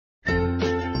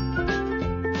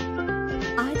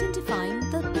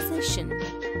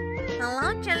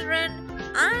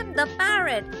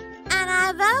ncert and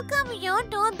I welcome you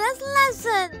to this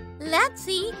lesson. Let's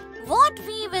see what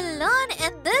we will learn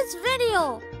in this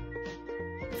video.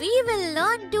 We will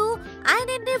learn to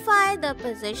identify the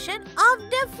position of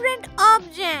different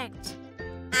objects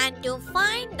and to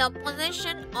find the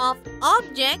position of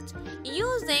objects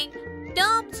using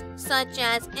terms such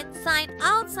as inside,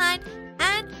 outside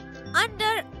and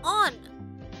under, on.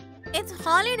 It's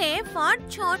holiday for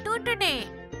Chotu today.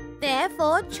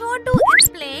 Therefore, Chotu is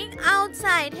playing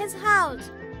outside his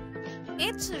house.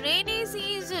 It's rainy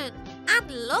season and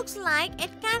looks like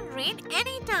it can rain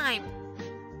anytime.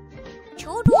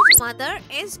 Chotu's mother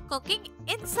is cooking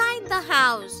inside the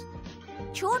house.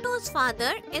 Chotu's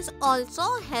father is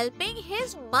also helping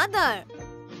his mother.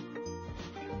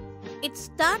 It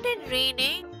started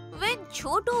raining when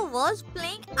Chotu was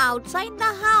playing outside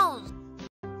the house.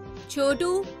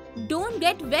 Chotu, don't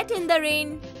get wet in the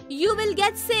rain. You will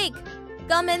get sick.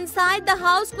 Come inside the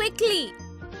house quickly.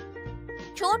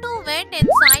 Chotu went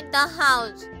inside the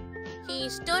house. He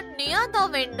stood near the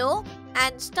window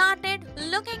and started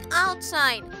looking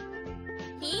outside.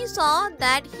 He saw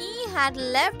that he had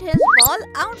left his ball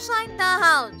outside the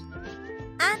house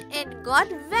and it got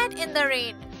wet in the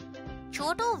rain.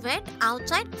 Chotu went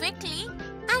outside quickly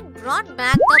and brought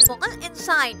back the ball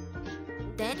inside.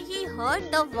 Then he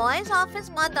heard the voice of his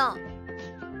mother.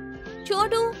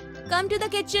 Chotu, come to the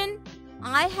kitchen.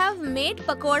 I have made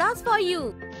pakoras for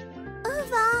you. Oh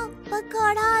wow,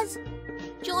 pakoras!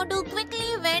 Chotu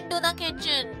quickly went to the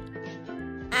kitchen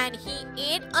and he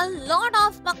ate a lot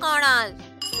of pakoras.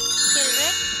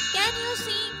 Children, can you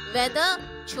see whether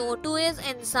Chotu is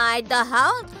inside the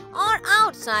house or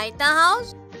outside the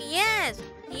house? Yes,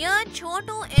 here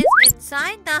Chotu is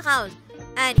inside the house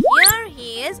and here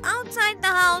he is outside the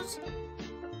house.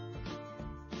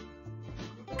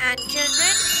 And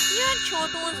children, here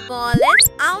Chotu's ball is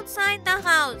outside the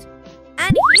house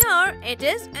and here it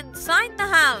is inside the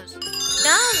house.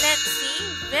 Now let's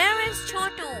see, where is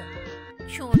Chotu?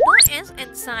 Chotu is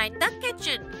inside the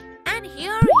kitchen and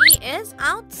here he is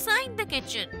outside the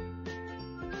kitchen.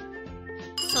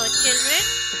 So children,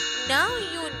 now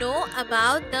you know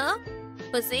about the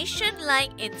position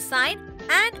like inside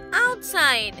and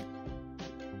outside.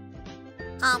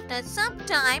 After some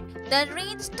time, the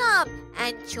rain stopped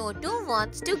and Chotu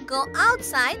wants to go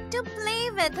outside to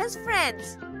play with his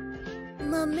friends.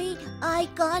 Mummy, I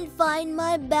can't find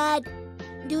my bat.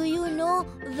 Do you know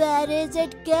where is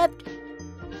it kept?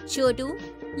 Chotu,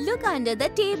 look under the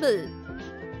table.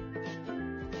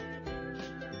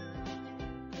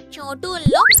 Chotu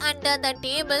looked under the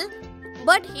table,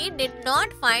 but he did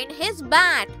not find his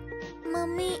bat.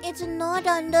 Mummy, it's not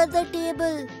under the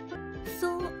table.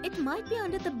 So, it might be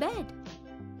under the bed.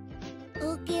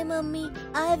 Okay, Mummy,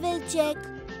 I will check.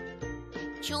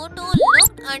 Chotu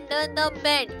looked under the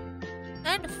bed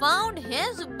and found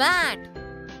his bat.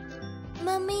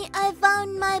 Mummy, I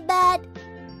found my bat.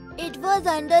 It was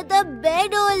under the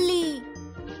bed only.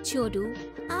 Chotu,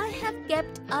 I have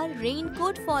kept a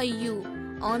raincoat for you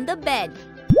on the bed.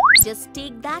 Just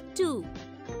take that too.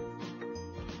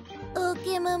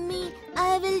 Okay, Mummy,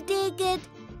 I will take it.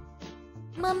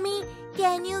 Mummy,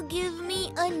 can you give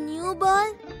me a new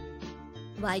ball?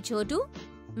 Why, Chotu?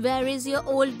 Where is your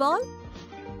old ball?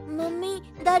 Mummy,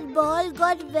 that ball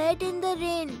got wet in the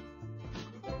rain.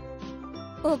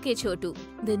 Okay, Chotu.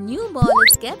 The new ball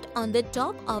is kept on the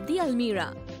top of the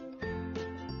almirah.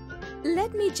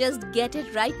 Let me just get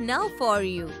it right now for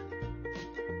you.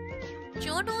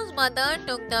 Chotu's mother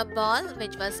took the ball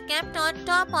which was kept on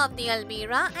top of the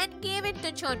almirah and gave it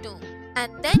to Chotu.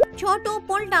 And then Chotu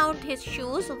pulled out his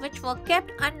shoes which were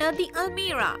kept under the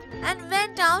almirah and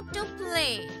went out to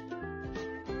play.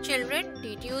 Children,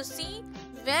 did you see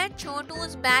where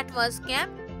Chotu's bat was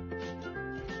kept?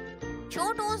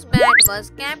 Chotu's bat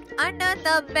was kept under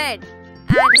the bed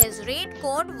and his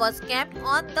raincoat was kept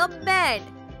on the bed.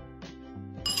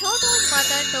 Chotu's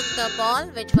mother took the ball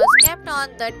which was kept on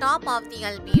the top of the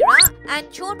almirah and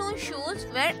Chotu's shoes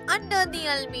were under the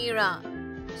almirah.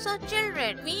 So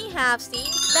children, we have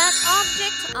seen that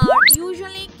objects are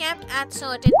usually kept at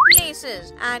certain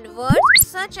places and words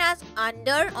such as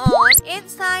under, on,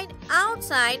 inside,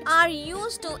 outside are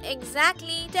used to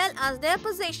exactly tell us their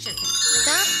position.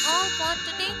 That's all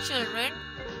for today children.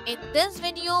 In this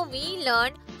video, we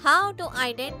learned how to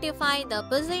identify the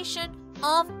position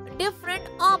of different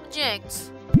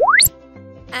objects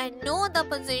and know the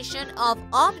position of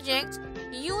objects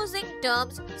using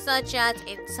terms such as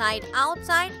inside,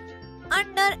 outside,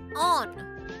 under, on.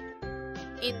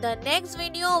 In the next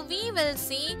video, we will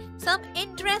see some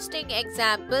interesting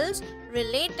examples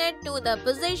related to the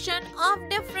position of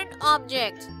different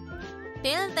objects.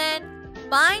 Till then,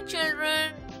 Bye,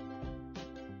 children.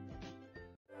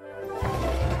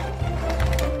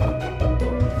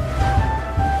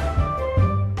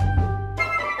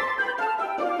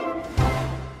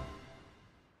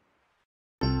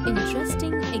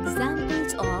 Interesting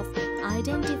examples of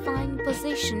identifying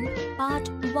position, part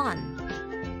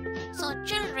 1. So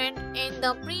children, in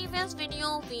the previous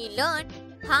video we learned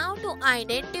how to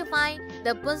identify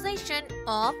the position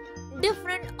of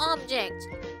different objects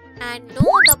and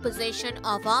know the position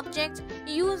of objects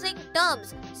using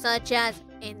terms such as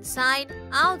inside,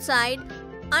 outside,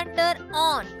 under,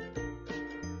 on.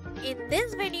 In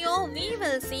this video we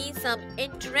will see some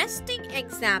interesting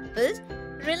examples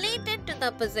related to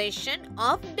the position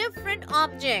of different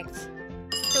objects.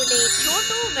 Today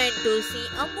Chotu went to see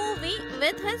a movie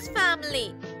with his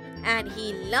family and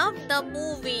he loved the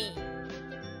movie.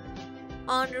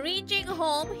 On reaching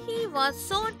home, he was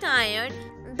so tired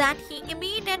that he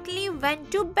immediately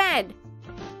went to bed.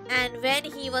 And when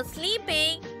he was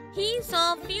sleeping, he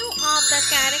saw few of the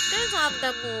characters of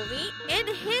the movie in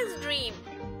his dream.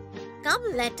 Come,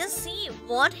 let us see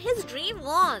what his dream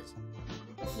was.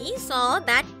 He saw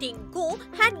that Tinku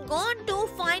had gone to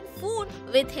find food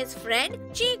with his friend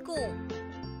Chiku.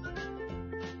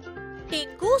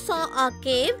 Tinku saw a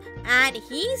cave and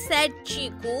he said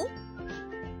Chiku,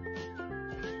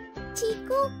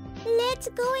 Chiku, let's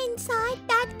go inside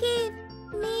that cave.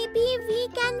 Maybe we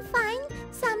can find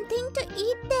something to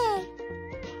eat there.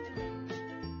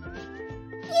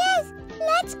 Yes,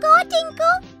 let's go,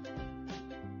 Tinku.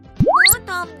 both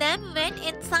of them went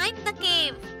inside the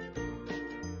cave.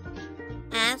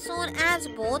 As soon as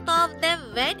both of them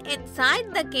went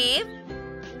inside the cave,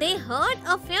 they heard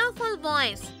a fearful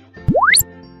voice.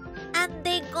 And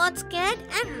they got scared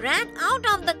and ran out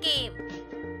of the cave.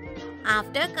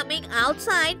 After coming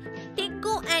outside,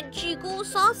 Tinku and Chiku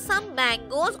saw some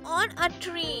mangoes on a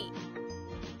tree.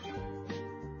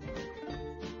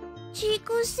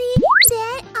 Chiku, see,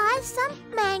 there are some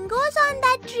mangoes on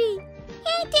that tree.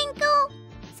 Hey, Tinku,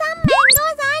 some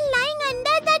mangoes are lying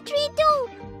under the tree too.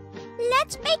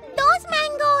 Let's pick those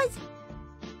mangoes.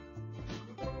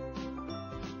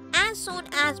 As soon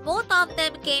as both of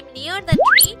them came near the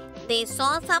tree, they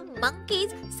saw some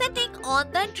monkeys sitting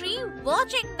on the tree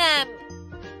watching them.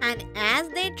 And as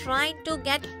they tried to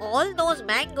get all those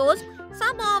mangoes,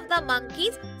 some of the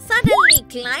monkeys suddenly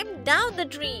climbed down the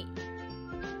tree.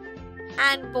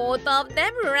 And both of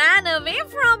them ran away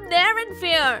from there in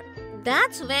fear.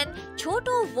 That's when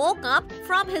Chotu woke up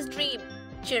from his dream.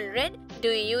 Children, do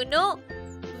you know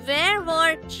where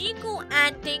were Chiku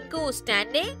and Tinku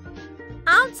standing?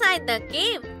 Outside the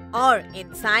cave or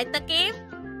inside the cave?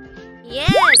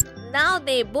 Yes, now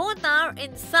they both are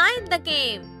inside the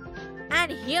cave. And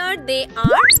here they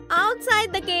are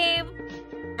outside the cave.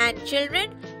 And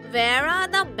children, where are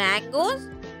the mangoes?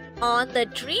 On the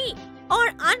tree or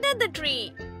under the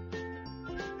tree?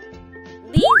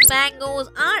 These mangoes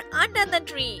are under the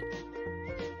tree.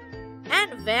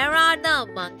 And where are the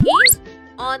monkeys?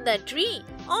 On the tree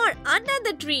or under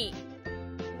the tree?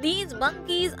 These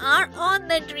monkeys are on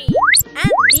the tree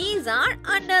and these are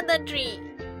under the tree.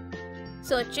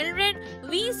 So children,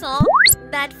 we saw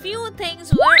that few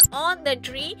things were on the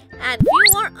tree and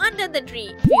few were under the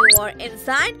tree. Few were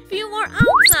inside, few were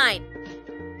outside.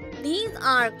 These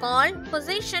are called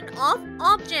position of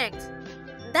objects.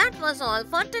 That was all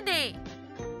for today.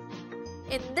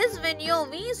 In this video,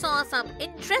 we saw some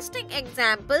interesting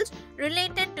examples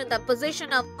related to the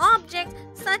position of objects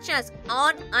such as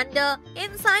on, under,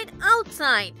 inside,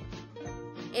 outside.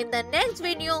 In the next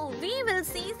video, we will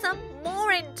see some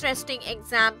more interesting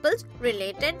examples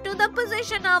related to the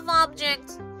position of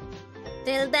objects.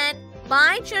 Till then,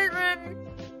 bye children.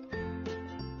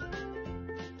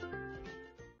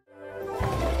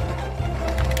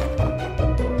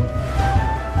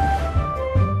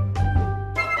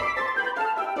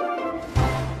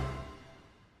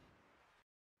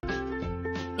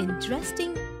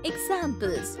 Interesting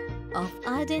examples of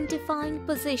identifying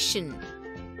position,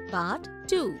 part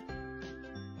 2.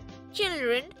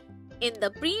 Children, in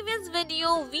the previous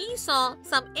video, we saw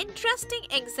some interesting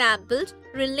examples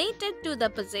related to the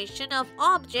position of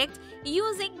objects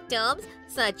using terms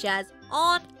such as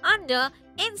on, under,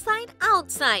 inside,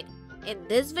 outside. In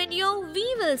this video,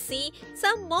 we will see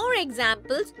some more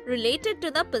examples related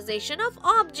to the position of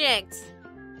objects.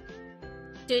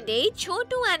 Today,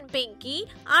 Chotu and Pinky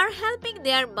are helping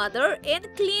their mother in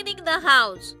cleaning the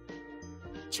house.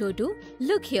 Chotu,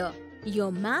 look here.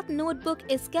 Your math notebook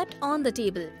is kept on the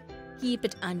table. Keep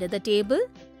it under the table.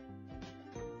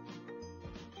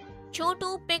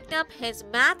 Chotu picked up his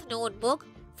math notebook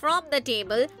from the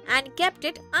table and kept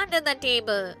it under the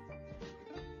table.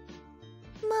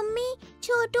 Mummy,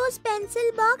 Chotu's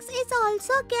pencil box is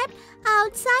also kept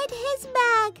outside his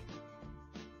bag.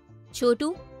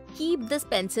 Chotu, keep this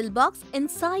pencil box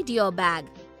inside your bag.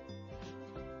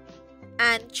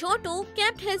 And Chotu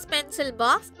kept his pencil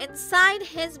box inside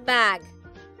his bag.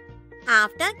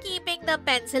 After keeping the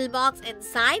pencil box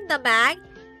inside the bag,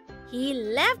 he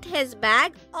left his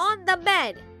bag on the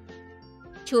bed.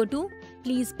 Chotu,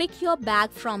 please pick your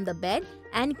bag from the bed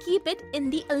and keep it in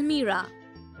the almirah.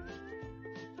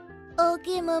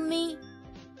 Okay, Mummy.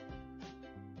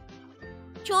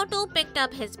 Chotu picked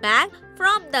up his bag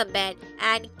from the bed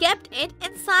and kept it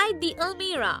inside the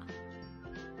almirah.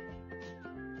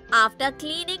 After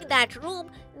cleaning that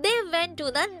room, they went to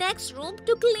the next room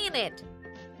to clean it.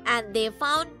 And they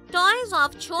found toys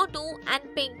of Chotu and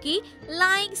Pinky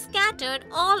lying scattered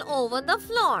all over the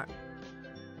floor.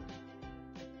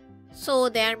 So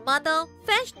their mother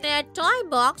fetched their toy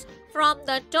box from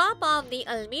the top of the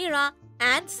almirah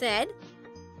and said,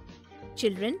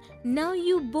 Children, now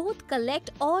you both collect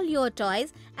all your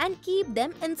toys and keep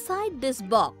them inside this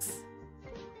box.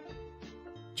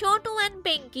 Chotu and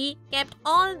Pinky kept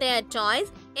all their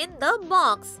toys in the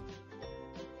box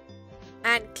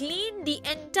and cleaned the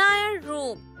entire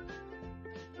room.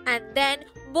 And then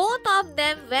both of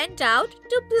them went out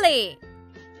to play.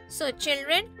 So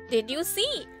children, did you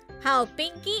see how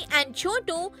Pinky and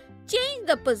Chotu changed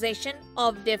the position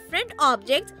of different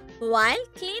objects while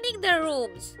cleaning the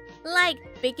rooms? Like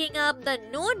picking up the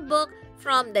notebook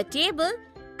from the table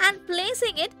and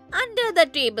placing it under the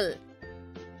table.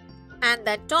 And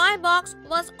the toy box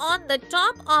was on the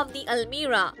top of the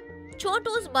almirah.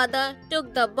 Chotu's mother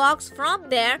took the box from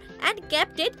there and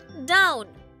kept it down.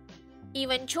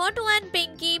 Even Chotu and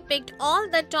Pinky picked all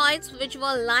the toys which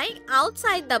were lying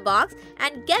outside the box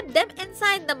and kept them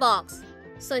inside the box.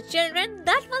 So children,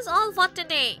 that was all for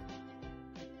today.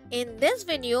 In this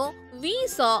video, we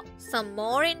saw some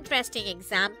more interesting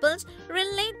examples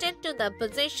related to the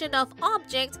position of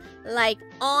objects like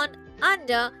on,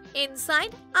 under,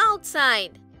 inside,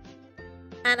 outside.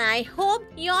 And I hope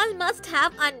you all must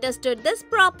have understood this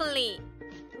properly.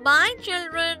 Bye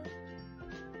children.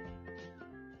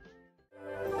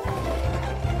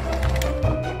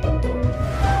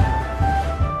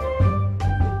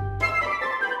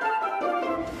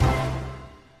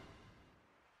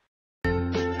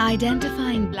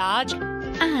 Identifying large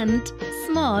and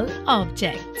small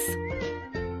objects.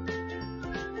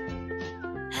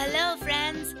 Hello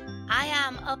friends, I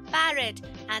am a parrot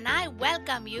and I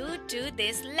welcome you to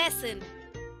this lesson.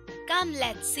 Come,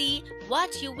 let's see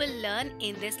what you will learn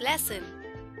in this lesson.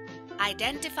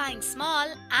 Identifying small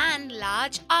and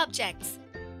large objects.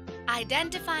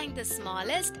 Identifying the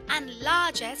smallest and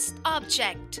largest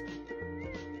object.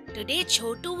 Today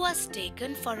Chotu was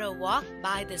taken for a walk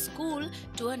by the school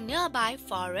to a nearby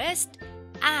forest,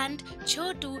 and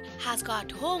Chotu has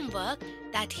got homework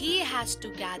that he has to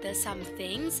gather some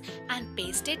things and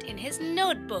paste it in his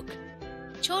notebook.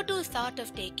 Chotu thought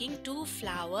of taking 2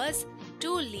 flowers,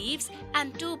 2 leaves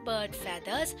and 2 bird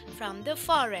feathers from the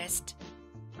forest.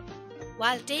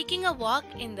 While taking a walk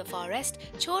in the forest,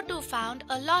 Chotu found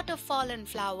a lot of fallen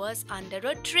flowers under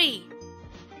a tree.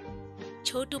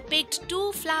 Chotu picked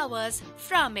 2 flowers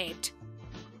from it.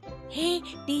 Hey,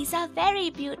 these are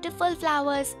very beautiful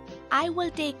flowers. I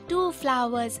will take 2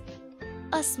 flowers.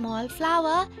 A small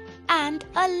flower and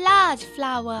a large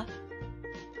flower.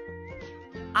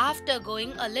 After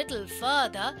going a little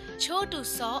further, Chotu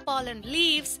saw fallen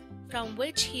leaves from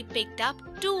which he picked up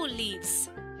 2 leaves.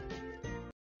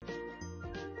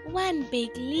 1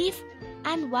 big leaf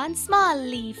and 1 small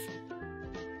leaf.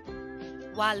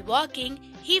 While walking,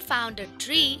 he found a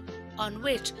tree on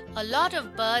which a lot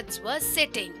of birds were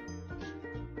sitting.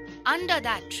 Under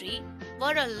that tree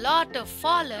were a lot of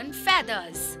fallen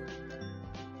feathers.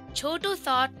 Chotu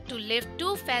thought to lift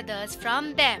 2 feathers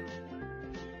from them.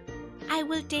 I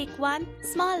will take 1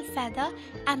 small feather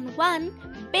and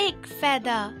 1 big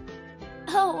feather.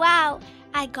 Oh wow!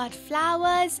 I got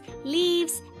flowers,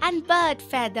 leaves and bird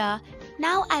feather.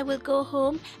 Now I will go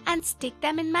home and stick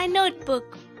them in my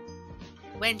notebook.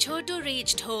 When Chotu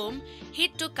reached home, he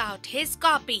took out his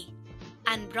copy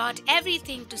and brought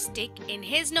everything to stick in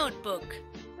his notebook.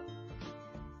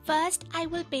 First, I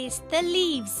will paste the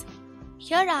leaves.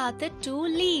 Here are the 2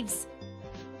 leaves.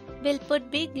 We'll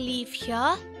put big leaf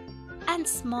here and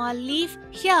small leaf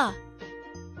here.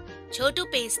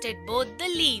 Chotu pasted both the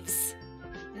leaves.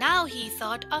 Now he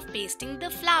thought of pasting the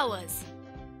flowers.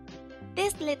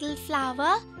 This little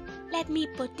flower, let me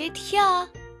put it here.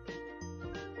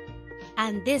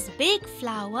 And this big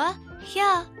flower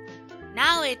here.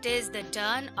 Now it is the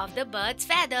turn of the bird's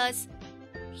feathers.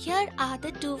 Here are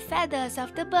the 2 feathers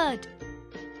of the bird.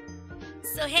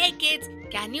 So hey kids,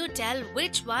 can you tell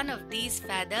which one of these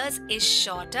feathers is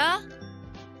shorter?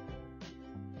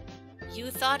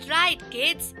 You thought right,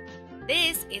 kids.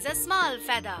 This is a small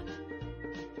feather.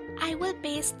 I will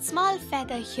paste small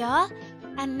feather here,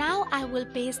 and now I will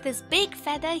paste this big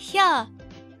feather here.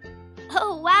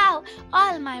 Oh wow,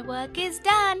 all my work is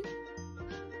done.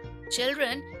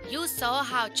 Children, you saw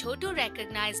how Chotu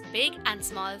recognized big and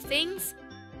small things?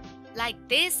 Like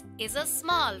this is a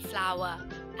small flower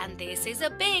and this is a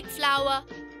big flower.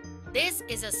 This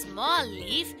is a small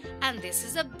leaf and this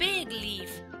is a big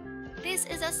leaf. This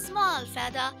is a small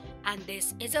feather and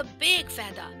this is a big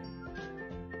feather.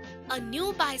 A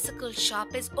new bicycle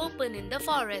shop is open in the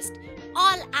forest.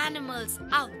 All animals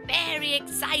are very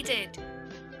excited.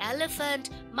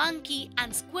 Elephant, monkey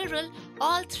and squirrel,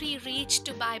 all three reached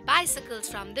to buy bicycles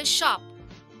from the shop.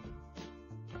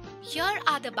 Here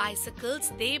are the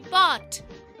bicycles they bought.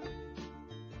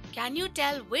 Can you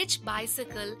tell which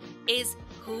bicycle is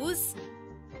whose?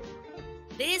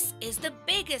 This is the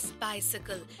biggest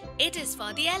bicycle. It is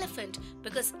for the elephant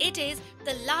because it is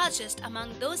the largest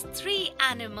among those three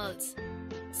animals.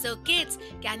 So kids,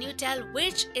 can you tell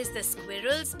which is the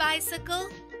squirrel's bicycle?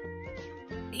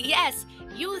 Yes,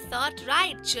 you thought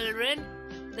right, children.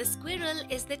 The squirrel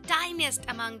is the tiniest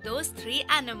among those three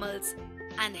animals,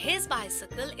 and his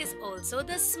bicycle is also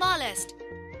the smallest.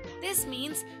 This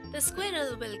means the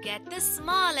squirrel will get the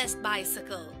smallest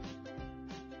bicycle.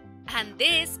 And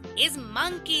this is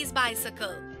monkey's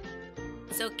bicycle.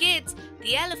 So kids,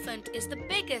 the elephant is the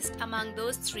biggest among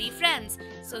those three friends,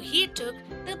 so he took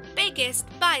the biggest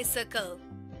bicycle.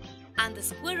 And the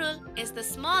squirrel is the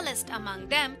smallest among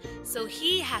them, so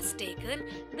he has taken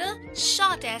the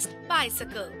shortest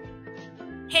bicycle.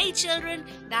 Hey children,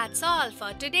 that's all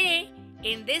for today.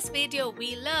 In this video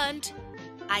we learned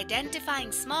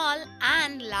identifying small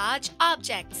and large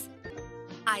objects,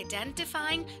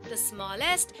 identifying the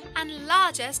smallest and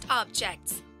largest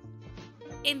objects.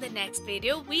 In the next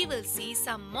video we will see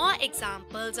some more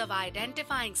examples of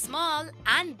identifying small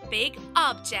and big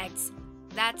objects.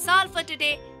 That's all for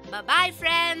today. Bye-bye,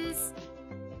 friends.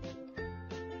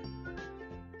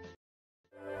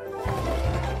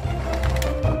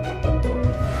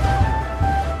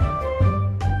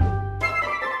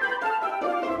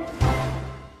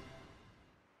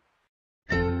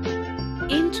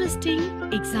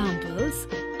 Interesting examples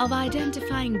of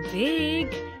identifying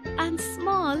big and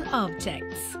small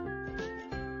objects.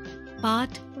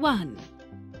 Part 1.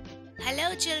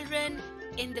 Hello children.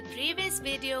 In the previous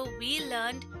video, we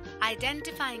learned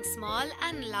identifying small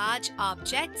and large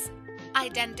objects,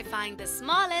 identifying the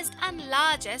smallest and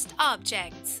largest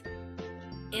objects.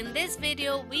 In this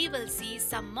video, we will see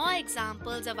some more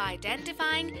examples of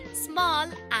identifying small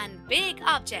and big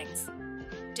objects.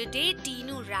 Today,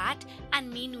 Tinu Rat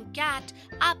and Meenu Cat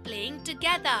are playing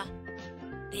together.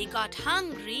 They got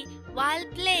hungry while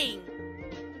playing.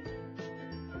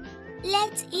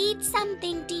 Let's eat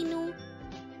something, Tinu.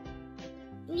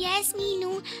 Yes,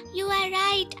 Meenu, you are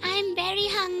right. I'm very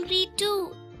hungry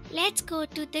too. Let's go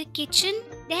to the kitchen.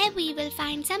 There we will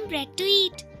find some bread to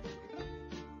eat.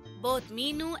 Both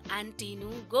Meenu and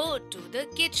Tinu go to the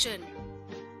kitchen.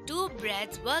 Two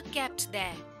breads were kept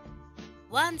there.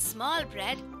 One small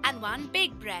bread and one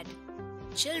big bread.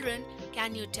 Children,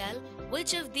 can you tell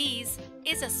which of these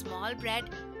is a small bread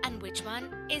and which one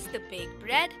is the big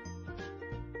bread?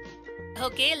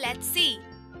 Okay, let's see.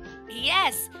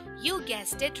 Yes, you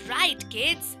guessed it right,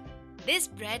 kids. This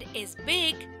bread is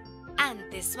big and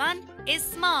this one is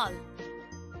small.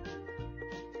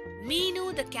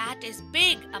 Meenu the cat is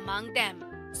big among them,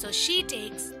 so she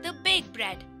takes the big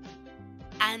bread.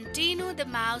 And Tinu the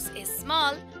mouse is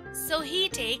small, so he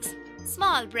takes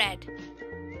small bread.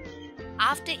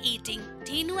 After eating,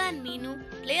 Tinu and Meenu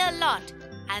play a lot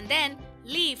and then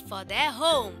leave for their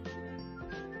home.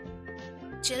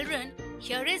 Children,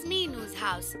 here is Meenu's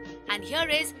house and here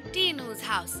is Tinu's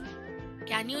house.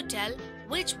 Can you tell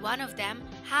which one of them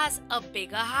has a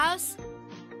bigger house?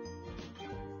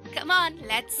 Come on,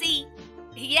 let's see.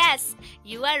 Yes,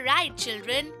 you are right,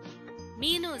 children.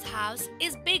 Meenu's house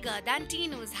is bigger than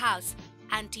Tinu's house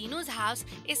and Tinu's house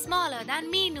is smaller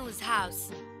than Meenu's house.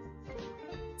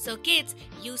 So kids,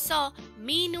 you saw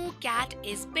Meenu cat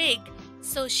is big,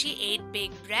 so she ate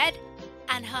big bread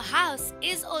and her house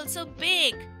is also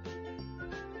big.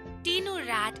 Tinu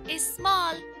rat is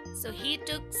small, so he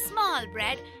took small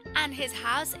bread and his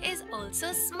house is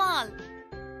also small.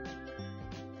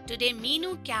 Today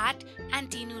Meenu cat and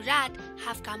Tinu rat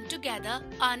have come together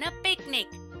on a picnic.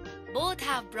 Both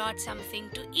have brought something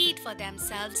to eat for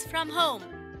themselves from home.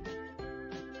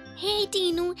 Hey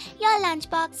Tinu, your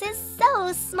lunchbox is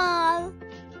so small.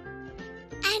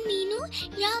 And And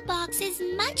Meenu, your box is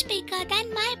much bigger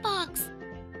than my box.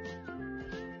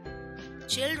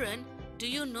 Children, do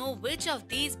you know which of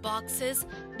these boxes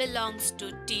belongs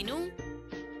to Tinu?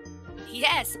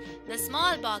 Yes, the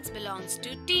small box belongs to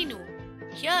Tinu.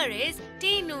 Here is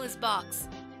Tinu's box.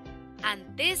 And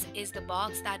this is the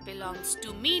box that belongs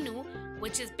to Meenu,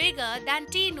 which is bigger than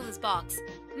Tinu's box.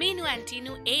 Meenu and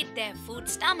Tinu ate their food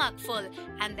stomach full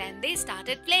and then they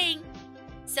started playing.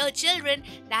 So children,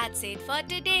 that's it for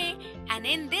today. And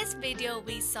in this video,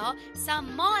 we saw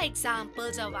some more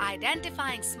examples of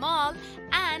identifying small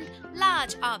and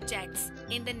large objects.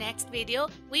 In the next video,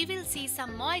 we will see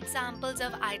some more examples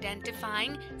of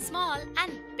identifying small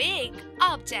and big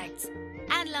objects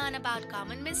and learn about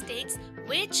common mistakes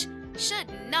which should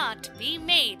not be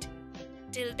made.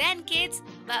 Till then, kids,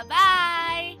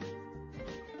 bye-bye.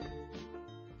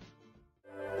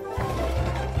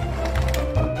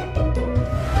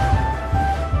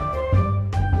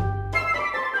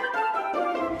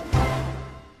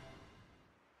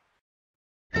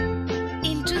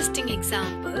 Interesting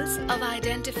examples of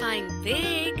identifying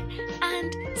big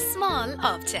and small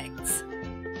objects.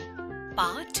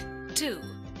 Part 2.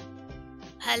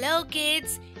 Hello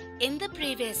kids! In the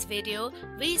previous video,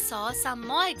 we saw some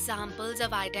more examples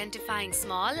of identifying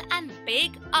small and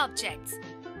big objects.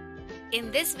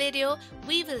 In this video,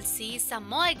 we will see some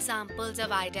more examples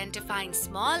of identifying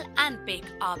small and big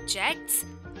objects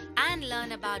and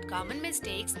learn about common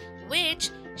mistakes which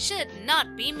should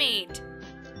not be made.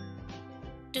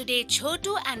 Today,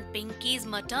 Chotu and Pinky's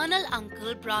maternal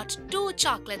uncle brought 2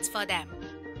 chocolates for them.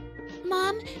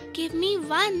 Mom, give me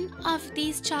one of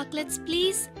these chocolates,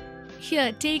 please.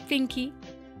 Here, take Pinky.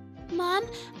 Mom,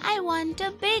 I want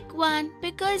a big one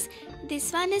because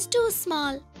this one is too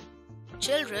small.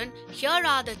 Children, here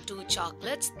are the 2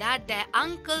 chocolates that their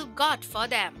uncle got for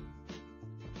them.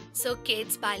 So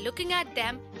kids, by looking at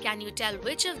them, can you tell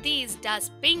which of these does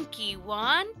Pinky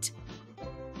want?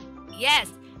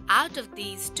 Yes, out of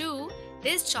these 2,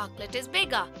 this chocolate is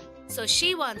bigger. So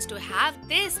she wants to have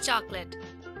this chocolate.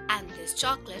 And this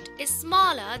chocolate is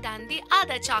smaller than the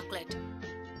other chocolate.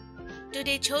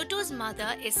 Today, Chotu's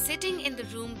mother is sitting in the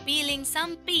room peeling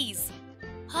some peas.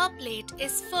 Her plate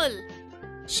is full.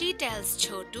 She tells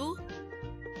Chotu,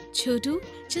 "Chotu,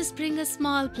 just bring a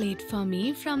small plate for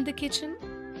me from the kitchen."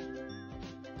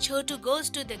 Chotu goes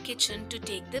to the kitchen to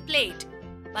take the plate,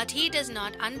 but he does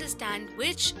not understand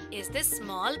which is the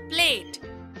small plate.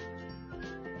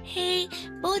 Hey,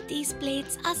 both these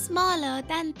plates are smaller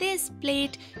than this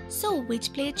plate. So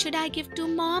which plate should I give to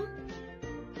Mom?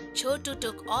 Chotu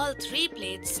took all 3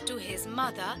 plates to his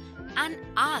mother and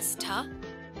asked her,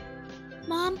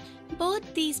 Mom,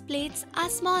 both these plates are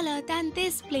smaller than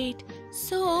this plate.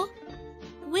 So,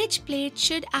 which plate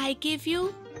should I give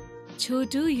you?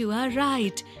 "Chotu, you are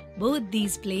right. Both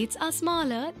these plates are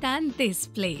smaller than this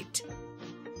plate.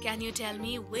 Can you tell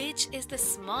me which is the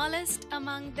smallest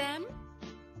among them?"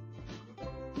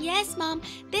 Yes, Mom,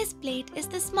 this plate is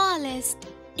the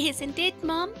smallest. Isn't it,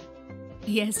 Mom?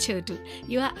 Yes, Chotu,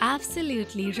 you are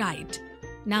absolutely right.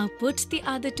 Now put the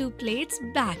other 2 plates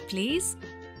back, please.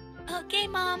 Okay,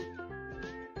 Mom.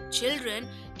 Children,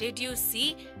 did you see?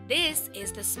 This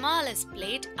is the smallest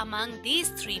plate among these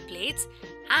 3 plates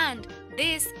and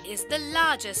this is the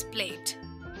largest plate.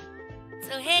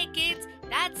 So hey kids,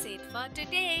 that's it for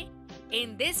today.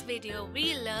 In this video,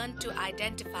 we learned to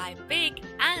identify big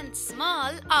and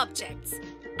small objects.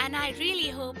 And I really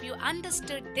hope you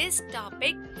understood this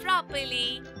topic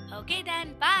properly. Okay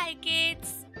then, bye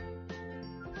kids.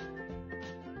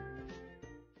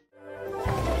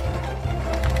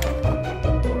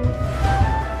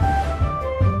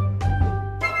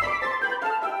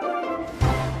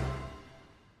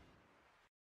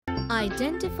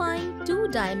 Identifying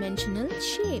two-dimensional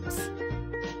shapes.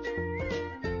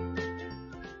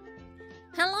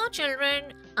 Hello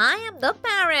children, I am the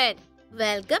parrot.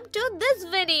 Welcome to this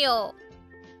video.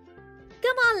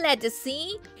 Come on, let us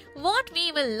see what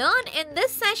we will learn in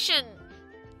this session.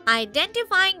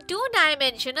 Identifying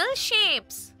two-dimensional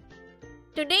shapes.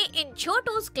 Today in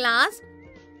Chotu's class,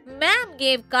 ma'am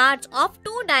gave cards of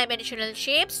two-dimensional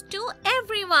shapes to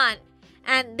everyone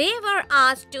and they were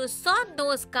asked to sort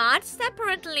those cards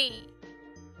separately.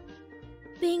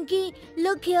 Pinky,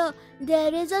 look here.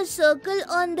 There is a circle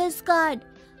on this card.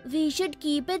 We should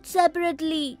keep it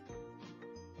separately.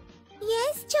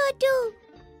 Yes, Chotu.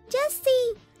 Just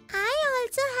see. I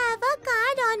also have a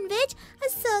card on which a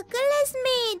circle is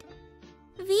made.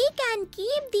 We can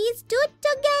keep these 2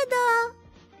 together.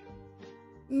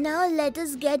 Now let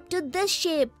us get to this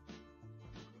shape.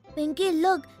 Pinky,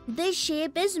 look. This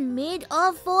shape is made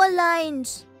of 4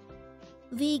 lines.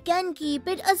 We can keep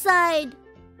it aside.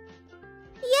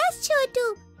 Yes,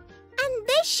 Chotu. And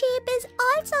this shape is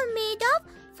also made of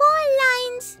 4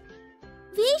 lines.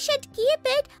 We should keep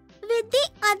it with the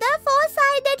other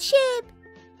 4-sided shape.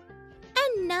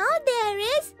 And now there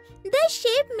is this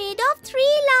shape made of 3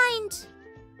 lines.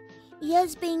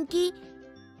 Yes, Pinky.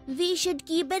 We should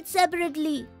keep it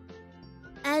separately.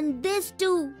 And this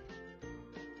too.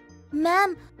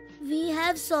 Ma'am, we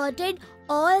have sorted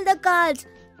all the cards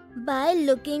by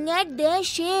looking at their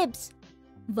shapes.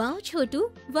 Wow,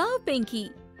 Chotu. Wow,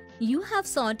 Pinky. You have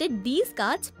sorted these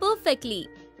cards perfectly.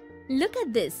 Look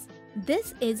at this.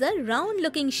 This is a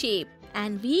round-looking shape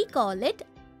and we call it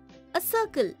a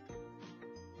circle.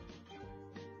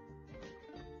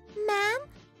 Ma'am,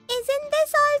 isn't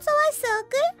this also a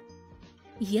circle?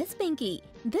 Yes, Pinky.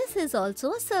 This is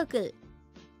also a circle.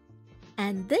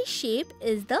 And this shape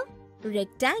is the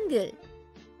rectangle.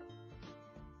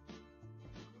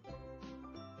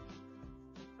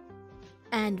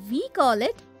 And we call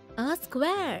it a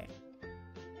square.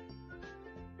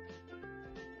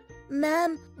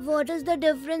 Ma'am, what is the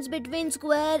difference between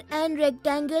square and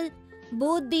rectangle?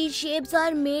 Both these shapes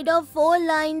are made of 4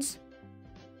 lines.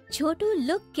 Chotu,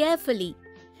 look carefully.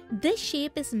 This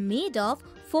shape is made of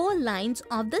 4 lines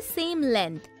of the same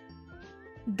length.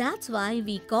 That's why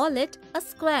we call it a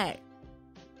square.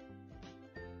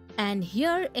 And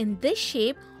here in this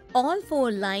shape, all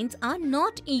 4 lines are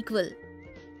not equal.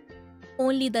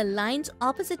 Only the lines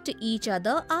opposite to each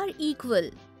other are equal.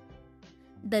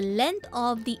 The length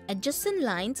of the adjacent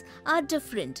lines are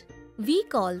different. We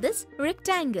call this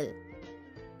rectangle.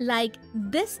 Like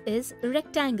this is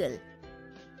rectangle.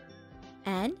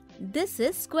 And this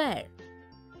is square.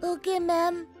 Okay,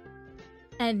 ma'am.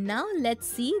 And now let's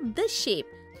see this shape.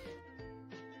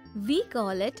 We call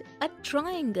it a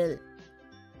triangle.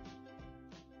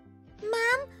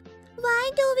 Ma'am,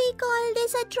 why do we call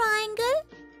this a triangle?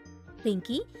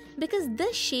 Pinky, because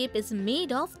this shape is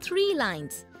made of 3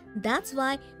 lines. That's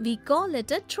why we call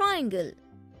it a triangle.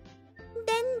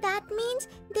 Then that means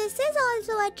this is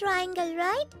also a triangle,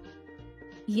 right?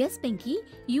 Yes, Pinky,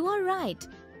 you are right.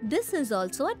 This is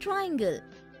also a triangle.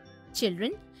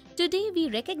 Children, today we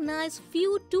recognize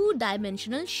few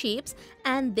 2-dimensional shapes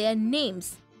and their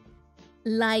names.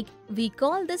 Like we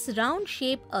call this round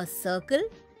shape a circle.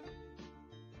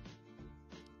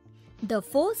 The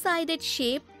 4-sided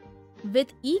shape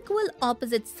with equal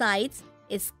opposite sides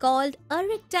is called a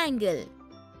rectangle.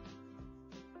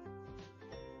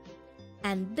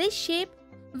 And this shape,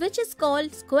 which is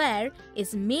called square,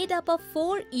 is made up of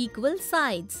 4 equal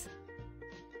sides.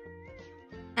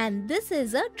 And this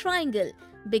is a triangle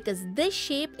because this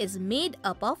shape is made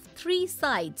up of 3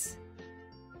 sides.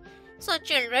 So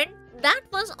children, that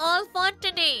was all for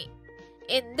today.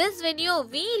 In this video,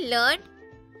 we learned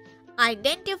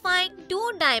identifying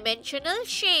 2-dimensional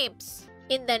shapes.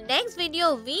 In the next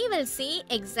video, we will see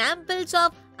examples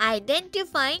of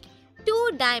identifying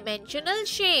 2-dimensional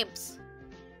shapes.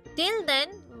 Till then,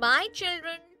 bye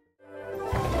children.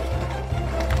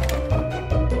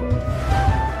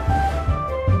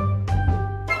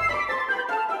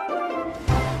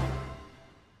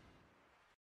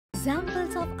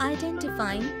 Examples of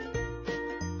identifying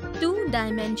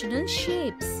 2-dimensional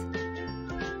shapes.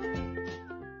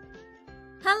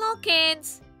 Hello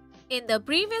kids! In the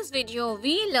previous video,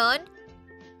 we learned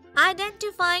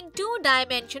identifying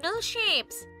 2-dimensional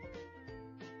shapes.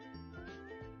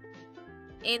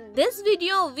 In this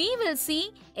video, we will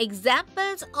see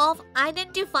examples of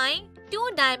identifying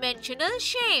 2-dimensional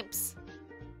shapes.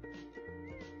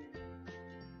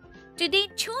 Today,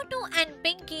 Chotu and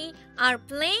Pinky are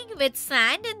playing with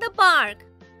sand in the park.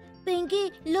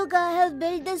 Pinky, look, I have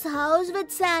built this house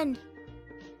with sand.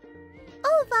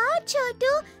 Oh wow,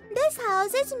 Chotu! This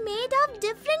house is made of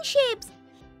different shapes.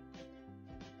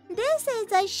 This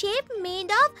is a shape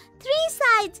made of 3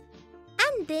 sides.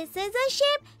 And this is a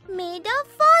shape made of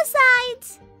 4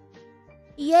 sides.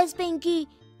 Yes, Pinky.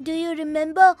 Do you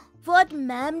remember what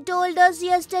Ma'am told us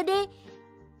yesterday?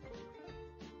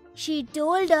 She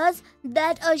told us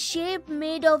that a shape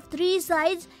made of 3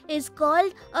 sides is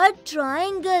called a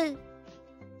triangle.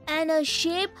 And a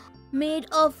shape made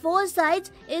of 4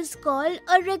 sides is called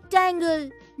a rectangle.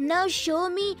 Now show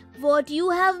me what you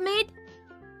have made.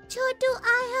 Chotu,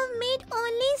 I have made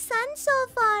only sun so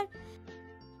far.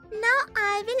 Now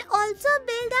I will also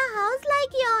build a house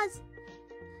like yours.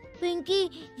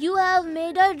 Pinky, you have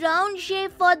made a round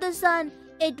shape for the sun.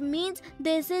 It means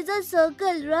this is a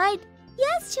circle, right?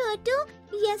 Yes, Chotu.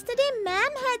 Yesterday,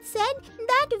 Ma'am had said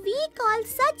that we call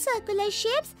such circular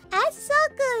shapes as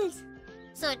circles.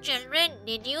 So children,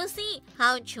 did you see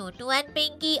how Chotu and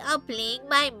Pinky are playing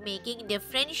by making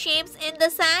different shapes in the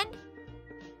sand?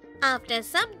 After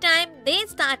some time, they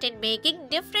started making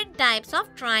different types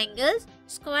of triangles,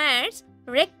 squares,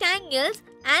 rectangles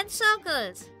and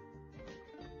circles,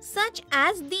 such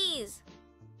as these.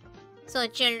 So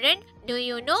children, do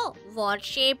you know what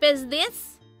shape is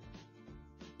this?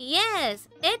 Yes,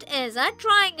 it is a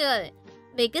triangle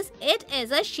because it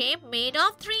is a shape made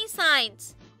of 3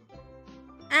 sides.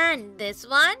 And this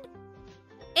one?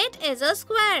 It is a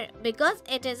square because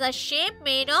it is a shape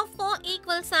made of 4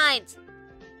 equal sides.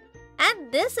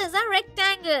 And this is a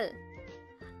rectangle.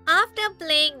 After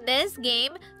playing this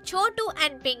game, Chotu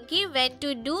and Pinky went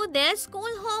to do their school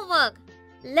homework.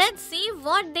 Let's see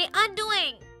what they are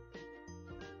doing.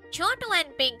 Chotu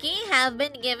and Pinky have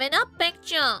been given a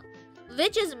picture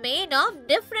which is made of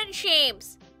different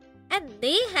shapes. And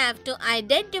they have to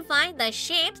identify the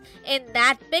shapes in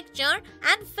that picture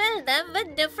and fill them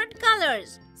with different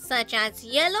colors, such as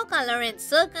yellow color in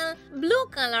circle, blue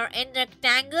color in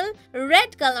rectangle,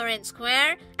 red color in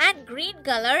square, and green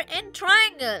color in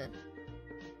triangle.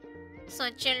 So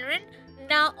children,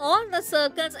 now all the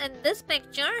circles in this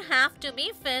picture have to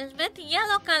be filled with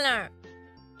yellow color.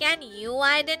 Can you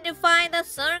identify the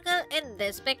circle in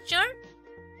this picture?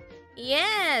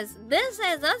 Yes, this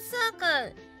is a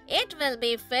circle. It will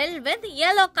be filled with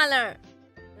yellow color.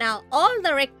 Now all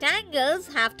the rectangles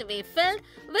have to be filled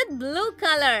with blue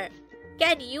color.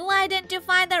 Can you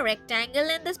identify the rectangle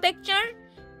in this picture?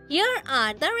 Here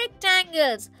are the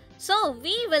rectangles. So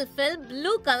we will fill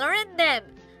blue color in them.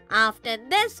 After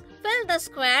this, fill the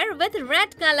square with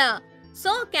red color.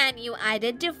 So can you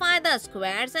identify the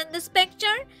squares in this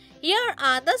picture? Here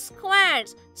are the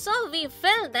squares. So we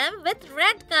fill them with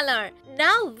red color.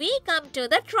 Now we come to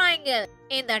the triangle.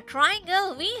 In the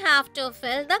triangle, we have to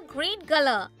fill the green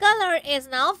color. Color is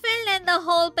now filled in the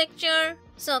whole picture.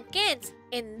 So kids,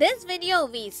 in this video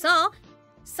we saw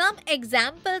some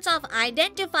examples of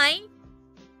identifying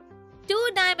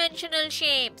two-dimensional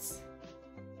shapes.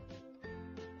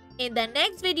 In the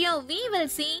next video, we will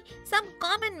see some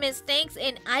common mistakes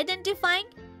in identifying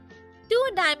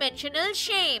two-dimensional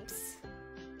shapes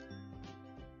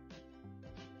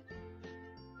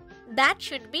that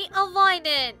should be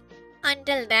avoided.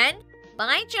 Until then,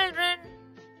 bye children.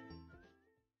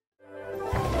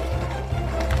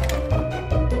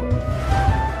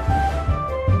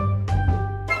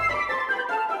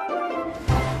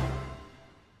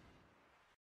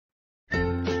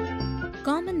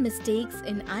 Common mistakes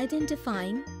in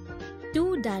identifying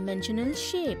two-dimensional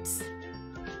shapes.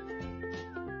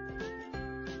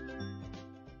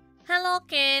 Hello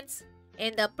kids.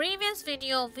 In the previous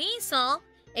video, we saw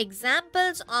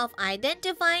examples of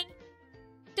identifying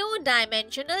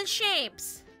two-dimensional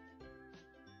shapes.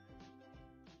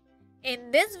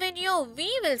 In this video, we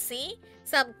will see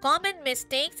some common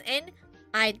mistakes in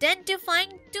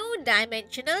identifying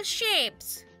two-dimensional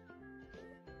shapes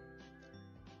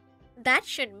that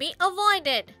should be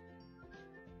avoided.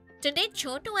 Today,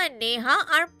 Chotu and Neha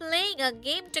are playing a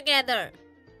game together.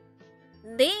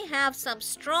 They have some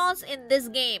straws in this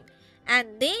game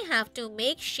and they have to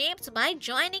make shapes by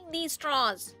joining these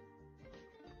straws.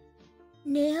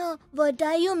 Neha, what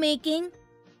are you making?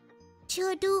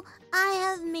 Chotu, I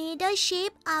have made a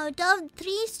shape out of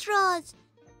 3 straws.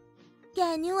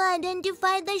 Can you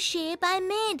identify the shape I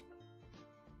made?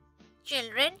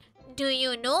 Children, do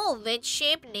you know which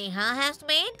shape Neha has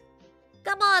made?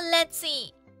 Come on, let's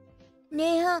see.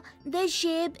 Neha, the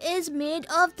shape is made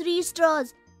of 3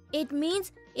 straws. It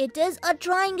means it is a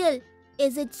triangle.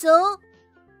 Is it so?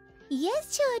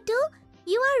 Yes, Chotu,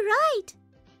 you are right.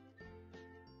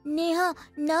 Neha,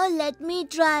 now let me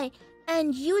try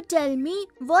and you tell me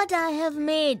what I have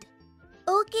made.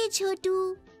 Okay,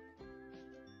 Chotu.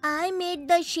 I made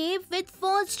the shape with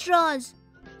 4 straws.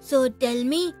 So tell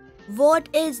me, what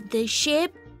is this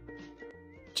shape?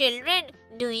 Children,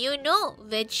 do you know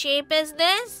which shape is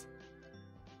this?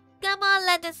 Come on,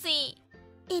 let us see.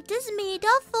 It is made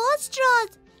of 4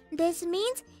 straws. This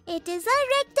means it is a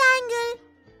rectangle.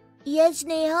 Yes,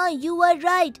 Neha, you are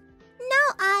right.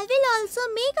 Now I will also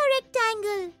make a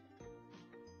rectangle.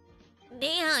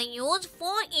 Neha used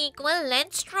 4 equal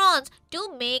length straws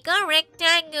to make a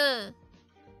rectangle.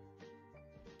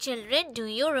 Children, do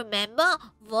you remember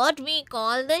what we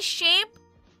call this shape?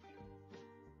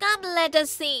 Come, let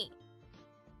us see.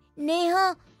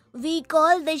 Neha, we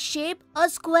call this shape a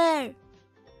square.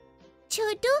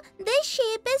 Chotu, this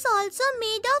shape is also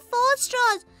made of 4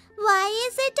 straws. Why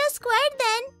is it a square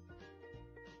then?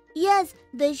 Yes,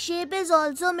 the shape is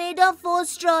also made of 4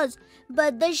 straws,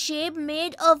 but the shape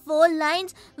made of 4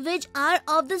 lines which are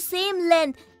of the same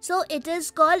length, so it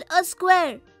is called a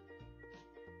square.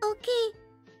 Okay.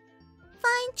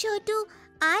 Fine, Chotu,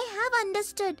 I have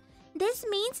understood. This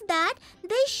means that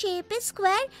this shape is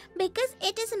square because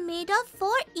it is made of 4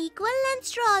 equal length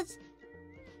straws.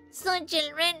 So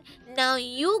children, now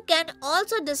you can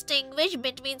also distinguish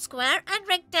between square and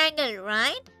rectangle,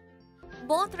 right?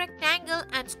 Both rectangle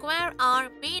and square are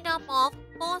made up of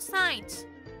 4 sides.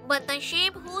 But the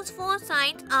shape whose 4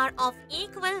 sides are of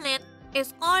equal length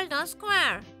is called a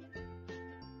square.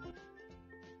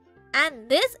 And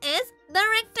this is the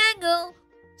rectangle.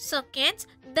 So kids,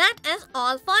 that is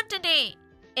all for today.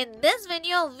 In this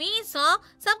video, we saw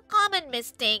some common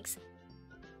mistakes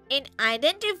in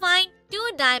identifying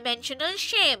two-dimensional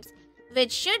shapes,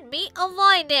 which should be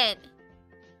avoided.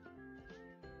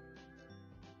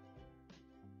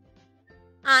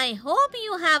 I hope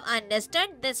you have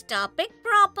understood this topic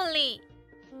properly.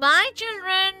 Bye,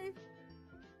 children.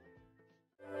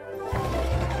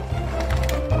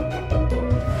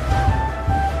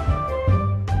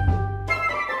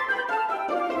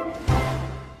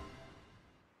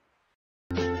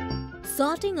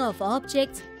 Sorting of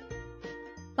objects,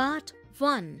 Part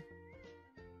 1.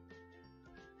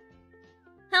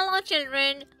 Hello,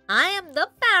 children. I am the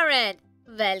parrot.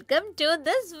 Welcome to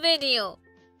this video.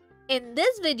 In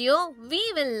this video,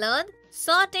 we will learn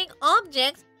sorting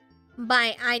objects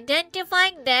by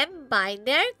identifying them by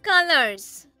their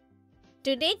colors.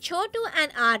 Today, Chotu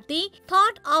and Aarti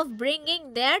thought of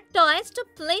bringing their toys to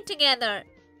play together.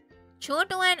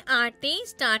 Chotu and Aarti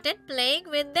started playing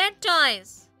with their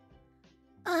toys.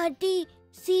 Aarti,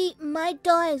 see my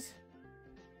toys.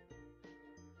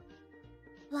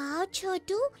 Wow,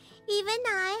 Chotu, even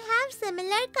I have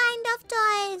similar kind of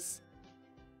toys.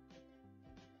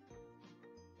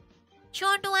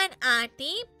 Chotu and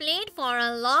Aarti played for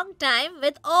a long time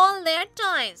with all their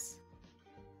toys.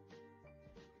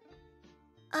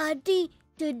 Aarti,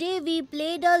 today we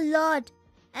played a lot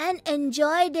and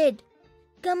enjoyed it.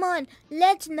 Come on,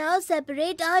 let's now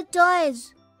separate our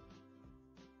toys.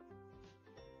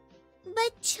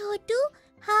 But Chotu,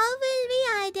 how will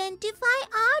we identify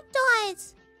our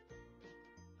toys?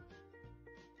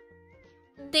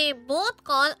 They both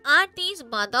call Aarti's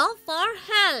mother for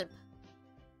help.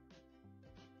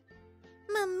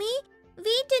 Mummy,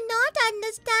 we do not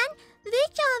understand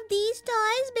which of these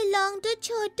toys belong to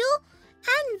Chotu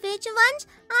and which ones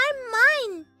are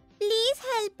mine. Please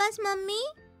help us, Mummy.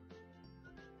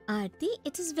 Aarti,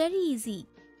 it is very easy.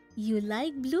 You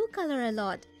like blue color a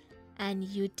lot and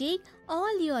you take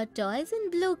all your toys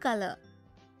in blue color.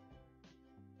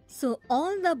 So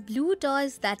all the blue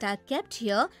toys that are kept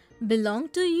here belong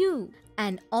to you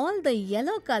and all the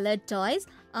yellow colored toys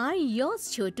are yours,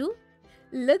 Chotu.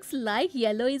 Looks like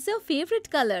yellow is your favorite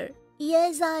color.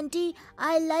 Yes, Auntie,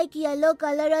 I like yellow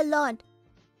color a lot.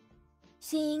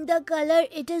 Seeing the color,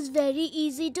 it is very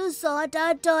easy to sort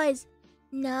our toys.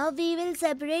 Now we will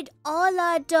separate all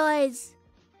our toys.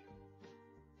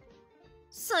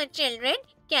 So children,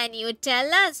 can you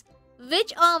tell us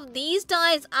which of these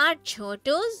toys are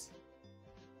Chotu's?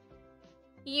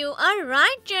 You are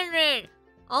right, children.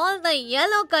 All the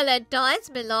yellow colored toys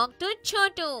belong to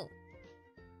Chotu.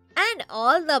 And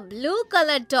all the blue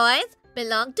colored toys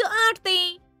belong to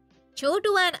Aarti.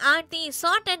 Chotu and Aarti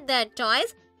sorted their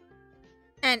toys,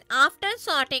 and after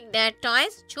sorting their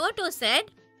toys, Chotu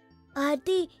said,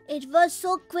 Aarti, it was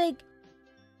so quick.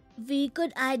 We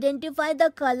could identify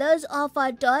the colors of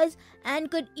our toys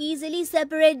and could easily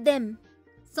separate them.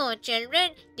 So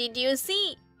children, did you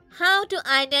see how to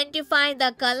identify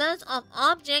the colors of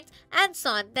objects and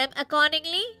sort them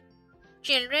accordingly?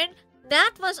 Children,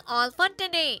 that was all for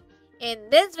today. In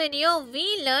this video,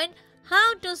 we learned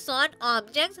how to sort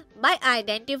objects by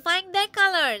identifying their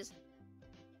colors.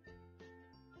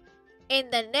 In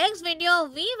the next video,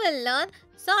 we will learn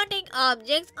sorting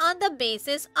objects on the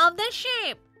basis of their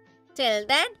shape. Till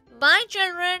then, bye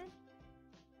children.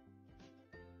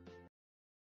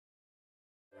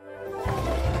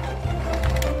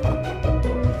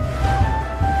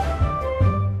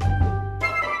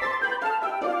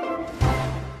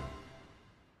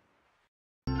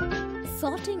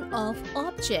 Sorting of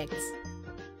objects,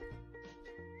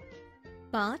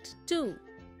 Part 2.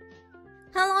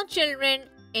 Hello children.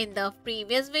 In the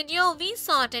previous video, we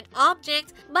sorted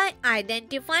objects by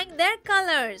identifying their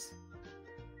colors.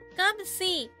 Come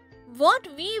see what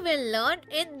we will learn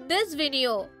in this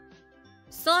video.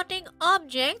 Sorting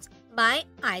objects by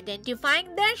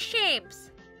identifying their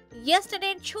shapes.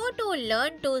 Yesterday, Chotu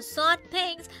learned to sort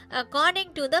things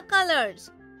according to the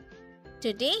colors.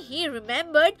 Today, he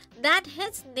remembered that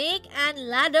his snake and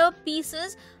ladder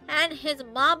pieces and his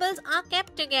marbles are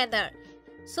kept together.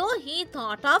 So he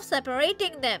thought of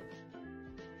separating them.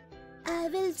 I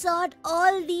will sort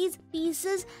all these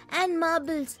pieces and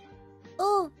marbles.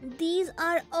 Oh, these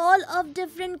are all of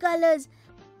different colors.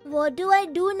 What do I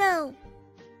do now?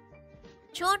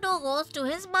 Chotu goes to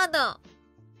his mother.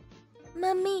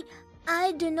 Mummy,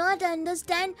 I do not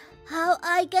understand how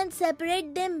I can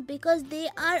separate them because they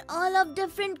are all of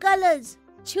different colors.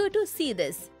 Chotu, see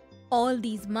this. All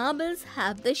these marbles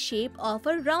have the shape of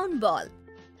a round ball.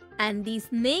 And these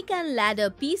snake and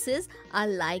ladder pieces are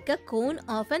like a cone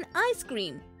of an ice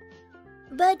cream.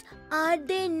 But are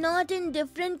they not in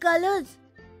different colors?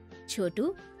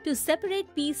 Chotu, to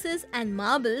separate pieces and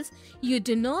marbles, you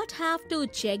do not have to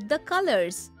check the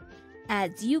colors,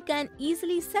 as you can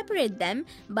easily separate them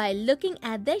by looking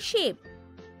at their shape.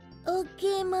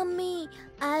 Okay, Mummy,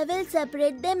 I will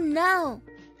separate them now.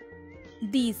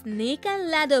 These snake and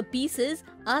ladder pieces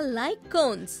are like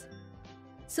cones.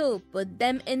 So put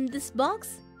them in this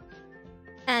box.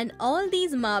 And all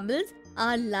these marbles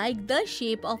are like the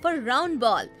shape of a round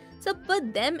ball. So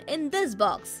put them in this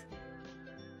box.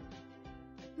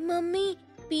 Mummy,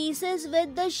 pieces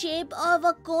with the shape of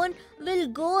a cone will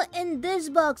go in this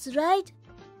box, right?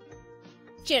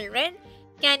 Children,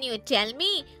 can you tell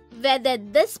me whether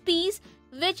this piece,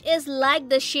 which is like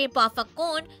the shape of a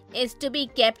cone, is to be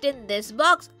kept in this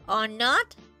box or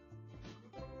not?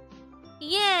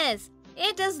 Yes,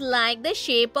 it is like the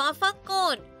shape of a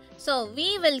cone. So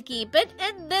we will keep it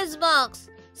in this box.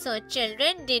 So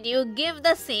children, did you give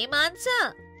the same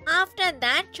answer? After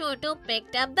that, Chotu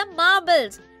picked up the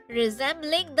marbles,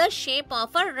 resembling the shape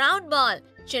of a round ball.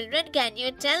 Children, can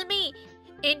you tell me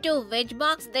into which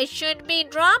box they should be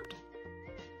dropped?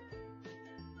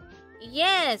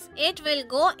 Yes, it will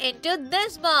go into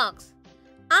this box.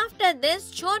 After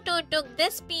this, Chotu took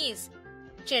this piece.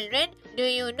 Children, do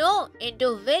you know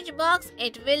into which box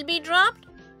it will be dropped?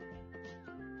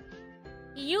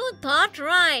 You thought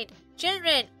right.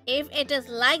 Children, if it is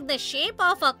like the shape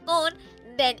of a cone,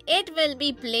 then it will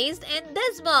be placed in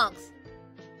this box.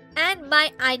 And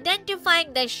by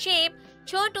identifying the shape,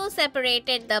 Chotu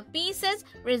separated the pieces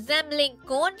resembling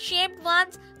cone-shaped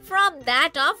ones from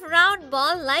that of round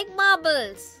ball like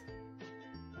marbles.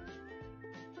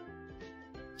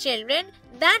 Children,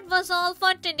 that was all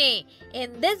for today.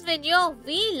 In this video,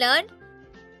 we learned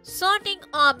sorting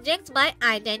objects by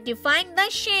identifying the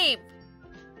shape.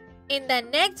 In the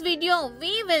next video,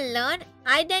 we will learn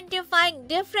identifying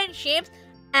different shapes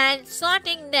and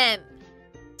sorting them.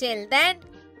 Till then,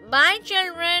 bye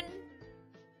children.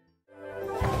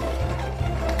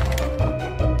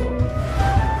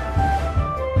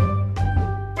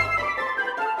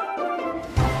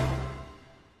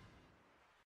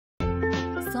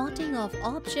 Sorting of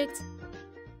objects,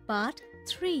 Part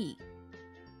 3.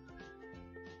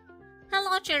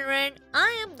 Hello children,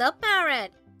 I am the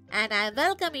parrot and I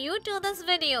welcome you to this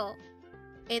video.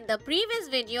 In the previous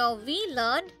video, we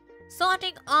learned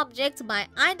sorting objects by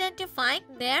identifying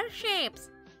their shapes.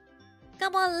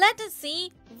 Come on, let us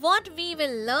see what we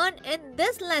will learn in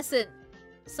this lesson.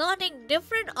 Sorting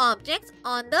different objects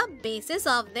on the basis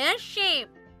of their shape.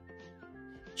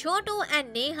 Chotu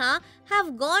and Neha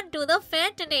have gone to the fair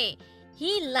today.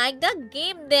 He liked the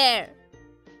game there.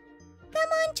 Come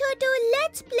on, Chotu,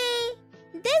 let's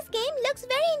play. This game looks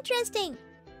very interesting.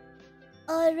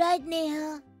 Alright,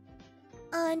 Neha.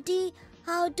 Auntie,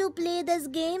 how to play this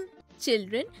game?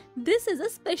 Children, this is a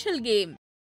special game.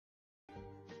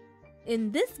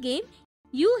 In this game,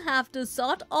 you have to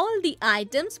sort all the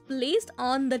items placed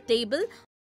on the table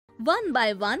one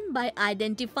by one by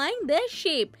identifying their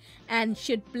shape and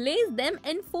should place them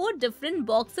in 4 different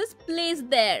boxes placed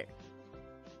there.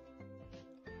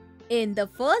 In the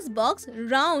first box,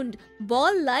 round,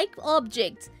 ball-like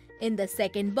objects. In the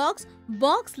second box,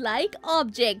 box-like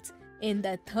objects. In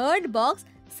the third box,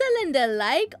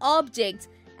 cylinder-like objects.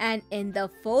 And in the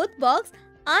fourth box,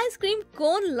 ice cream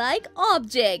cone-like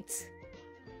objects.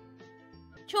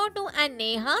 Chotu and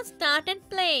Neha started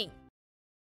playing.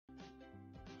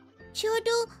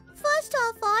 Chotu, first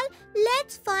of all,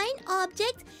 let's find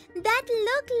objects that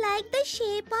look like the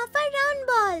shape of a round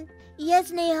ball. Yes,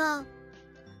 Neha.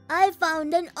 I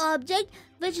found an object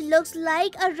which looks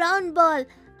like a round ball.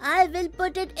 I will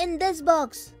put it in this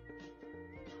box.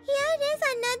 Here is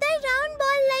another round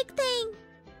ball-like thing.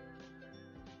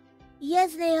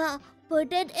 Yes, Neha.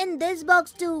 Put it in this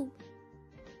box too.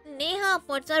 Neha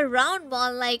puts a round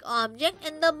ball-like object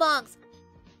in the box.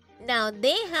 Now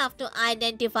they have to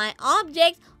identify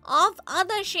objects of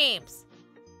other shapes.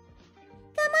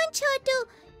 Come on, Chotu.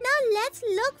 Now let's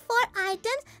look for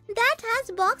items that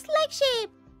has box-like shape.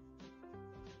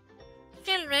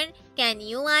 Children, can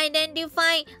you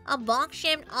identify a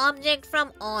box-shaped object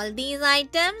from all these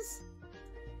items?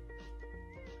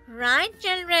 Right,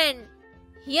 children.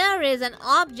 Here is an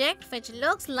object which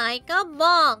looks like a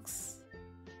box.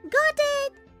 Got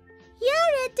it!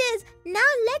 Here it is.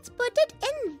 Now let's put it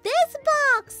in this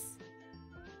box.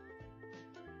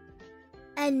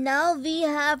 And now we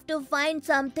have to find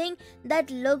something that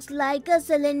looks like a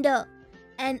cylinder.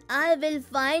 And I will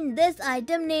find this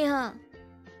item, Neha.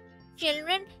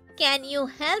 Children, can you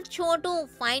help Chotu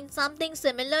find something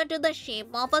similar to the shape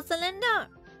of a cylinder?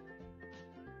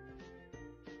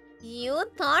 You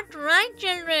thought right,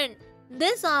 children.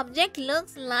 This object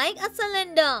looks like a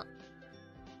cylinder.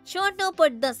 Chotu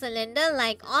put the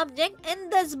cylinder-like object in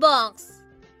this box.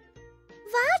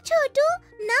 Wow, Chotu!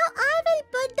 Now I will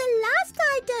put the last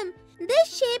item.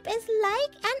 This shape is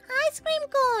like an ice cream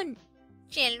cone.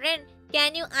 Children,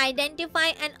 can you identify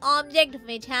an object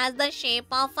which has the shape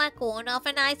of a cone of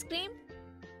an ice cream?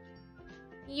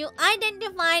 You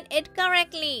identified it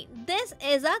correctly. This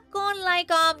is a cone-like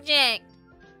object.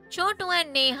 Chotu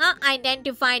and Neha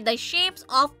identified the shapes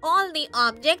of all the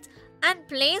objects and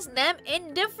placed them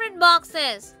in different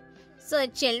boxes. So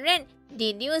children,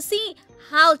 did you see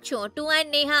how Chotu and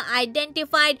Neha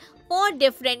identified 4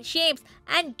 different shapes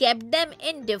and kept them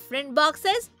in different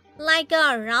boxes? Like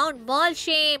a round ball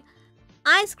shape,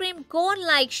 ice cream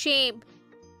cone-like shape,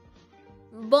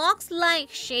 box-like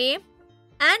shape,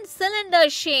 and cylinder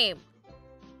shape.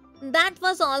 That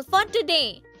was all for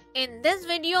today. In this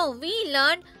video, we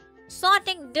learned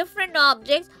sorting different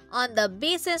objects on the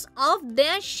basis of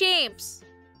their shapes.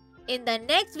 In the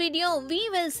next video, we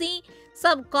will see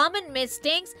some common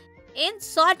mistakes in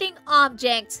sorting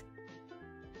objects.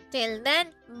 Till then,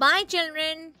 bye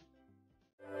children.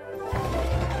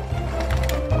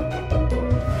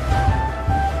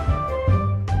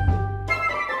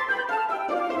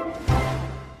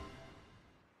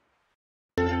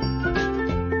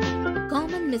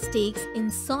 Common mistakes in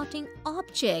sorting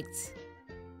objects.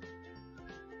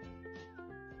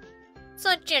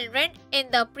 So children,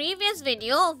 in the previous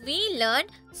video, we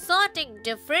learned sorting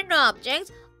different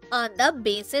objects on the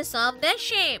basis of their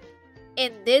shape.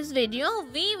 In this video,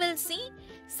 we will see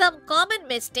some common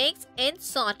mistakes in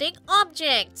sorting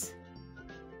objects.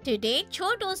 Today,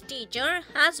 Chotu's teacher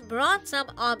has brought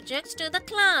some objects to the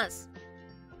class.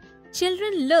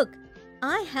 Children, look,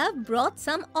 I have brought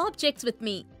some objects with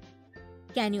me.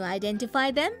 Can you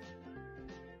identify them?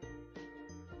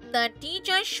 The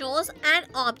teacher shows an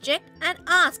object and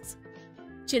asks,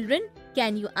 Children,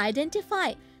 can you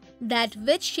identify that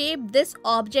which shape this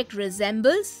object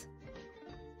resembles?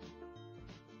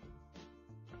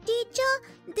 Teacher,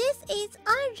 this is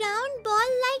a round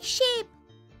ball-like shape.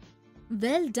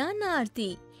 Well done,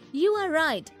 Aarti. You are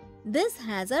right. This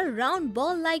has a round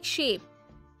ball-like shape.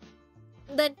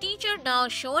 The teacher now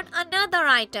showed another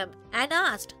item and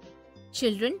asked,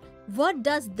 Children, what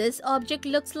does this object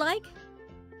looks like?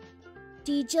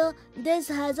 Teacher, this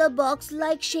has a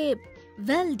box-like shape.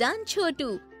 Well done,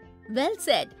 Chotu. Well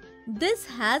said. This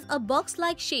has a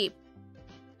box-like shape.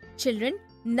 Children,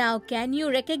 now can you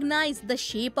recognize the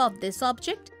shape of this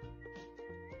object?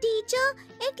 Teacher,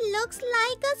 it looks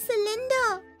like a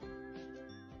cylinder.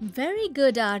 Very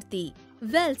good, Aarti.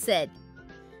 Well said.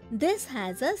 This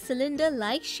has a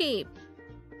cylinder-like shape.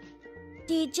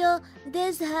 Teacher,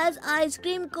 this has ice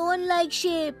cream cone-like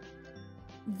shape.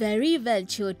 Very well,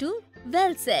 Chotu.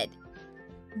 Well said.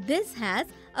 This has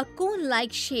a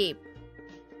cone-like shape.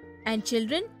 And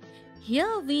children,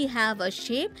 here we have a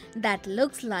shape that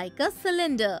looks like a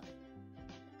cylinder.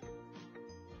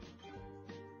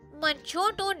 But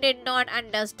Chotu did not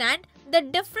understand the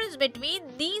difference between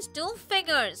these two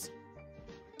figures.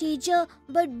 Teacher,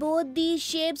 but both these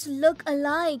shapes look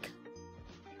alike.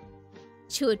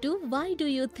 Chotu, why do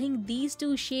you think these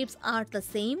two shapes are the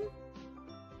same?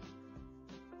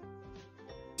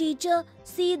 Teacher,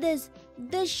 see this.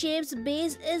 This shape's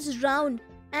base is round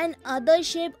and other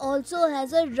shape also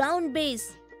has a round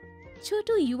base.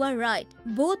 Chotu, you are right.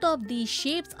 Both of these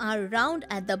shapes are round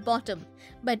at the bottom.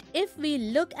 But if we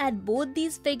look at both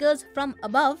these figures from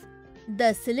above,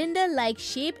 the cylinder-like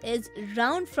shape is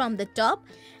round from the top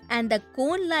and the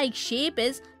cone-like shape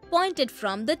is pointed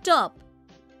from the top.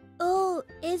 Oh,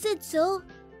 is it so?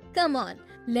 Come on,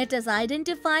 let us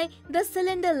identify the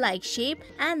cylinder-like shape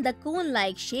and the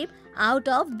cone-like shape out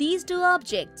of these two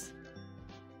objects.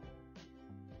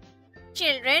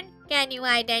 Children, can you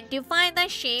identify the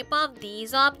shape of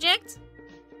these objects?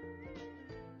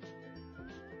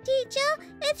 Teacher,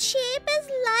 its shape is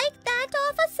like that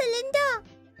of a cylinder.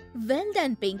 Well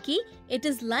done, Pinky. It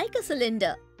is like a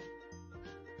cylinder.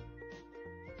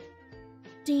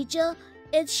 Teacher,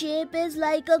 its shape is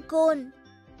like a cone.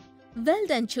 Well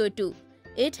done, Chotu.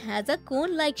 It has a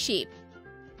cone-like shape.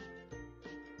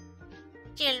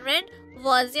 Children,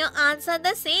 Was your answer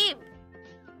the same?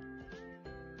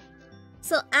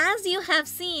 So as you have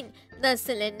seen, the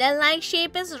cylinder-like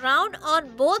shape is round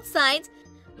on both sides,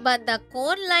 but the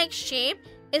cone-like shape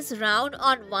is round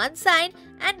on one side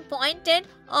and pointed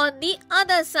on the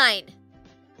other side.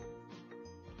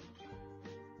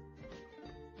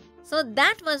 So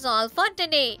that was all for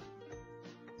today.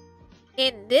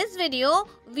 In this video,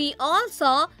 we all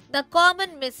saw the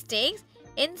common mistakes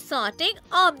in sorting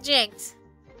objects.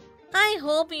 I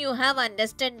hope you have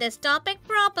understood this topic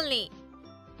properly.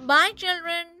 Bye,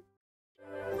 children.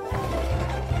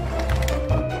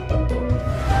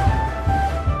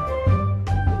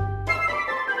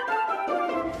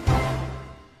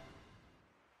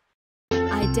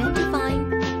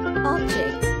 Identifying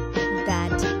objects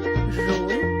that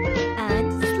roll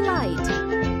and slide.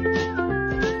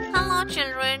 Hello,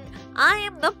 children. I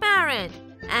am the parent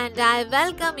and I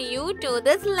welcome you to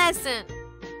this lesson.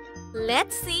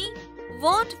 Let's see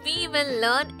what we will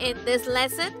learn in this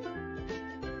lesson.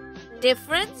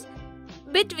 Difference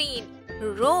between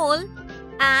roll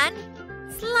and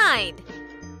slide,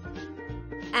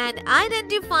 and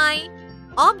identify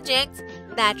objects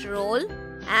that roll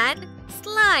and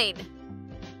slide.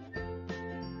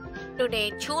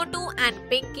 Today, Chotu and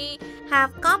Pinky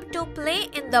have come to play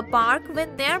in the park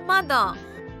with their mother.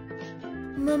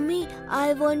 Mummy,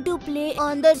 I want to play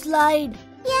on the slide.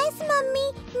 Yes,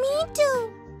 Mummy, me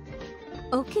too.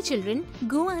 Okay, children,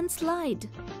 go and slide.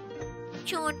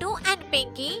 Chotu and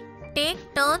Pinky take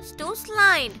turns to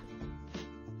slide.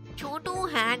 Chotu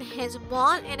had his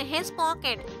ball in his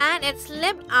pocket and it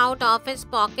slipped out of his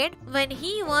pocket when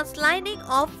he was sliding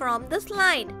off from the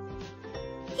slide.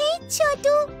 Hey,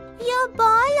 Chotu, your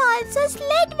ball also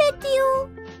slid with you.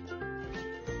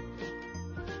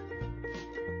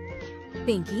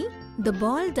 Pinky, the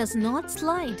ball does not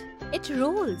slide. It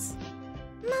rolls.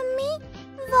 Mummy,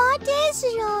 what is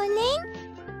rolling?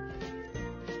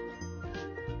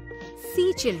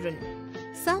 See, children,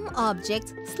 some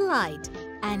objects slide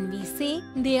and we say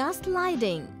they are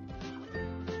sliding.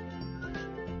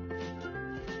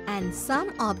 And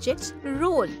some objects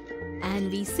roll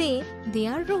and we say they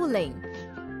are rolling.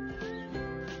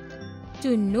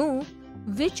 To know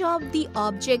which of the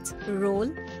objects roll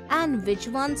and which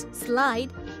ones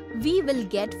slide, we will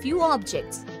get few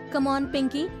objects. Come on,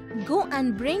 Pinky, go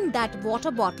and bring that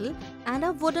water bottle and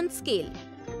a wooden scale.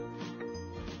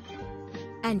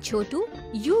 And Chotu,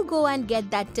 you go and get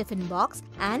that tiffin box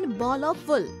and ball of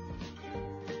wool.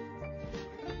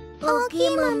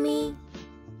 Okay, Mummy.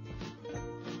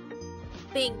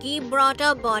 Pinky brought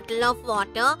a bottle of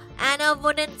water and a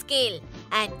wooden scale,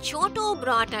 and Chotu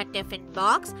brought a tiffin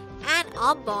box and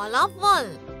a ball of wool.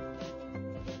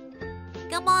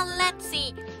 Come on, let's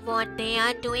see what they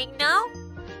are doing now.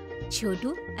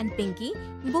 Chotu and Pinky,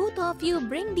 both of you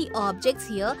bring the objects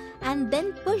here and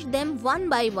then push them one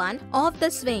by one off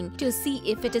the swing to see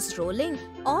if it is rolling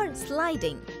or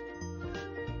sliding.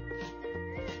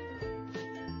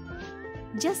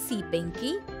 Just see,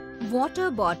 Pinky, water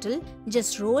bottle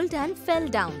just rolled and fell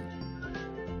down.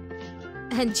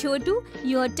 And Chotu,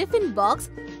 your tiffin box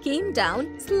came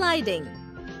down sliding.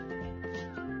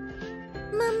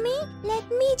 Mummy, let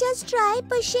me just try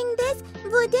pushing this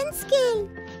wooden scale.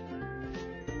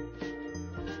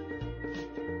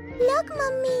 Look,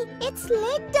 Mummy, it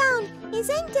slid down,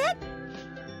 isn't it?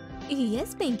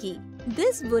 Yes, Pinky,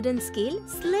 this wooden scale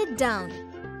slid down.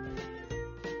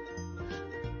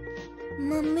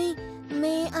 Mummy,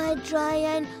 may I try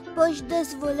and push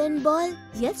this woolen ball?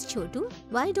 Yes, Chotu,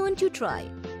 why don't you try?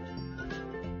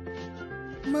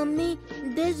 Mummy,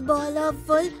 this ball of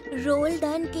wool rolled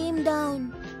and came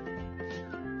down.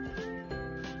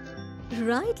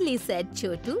 Rightly said,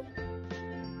 Chotu.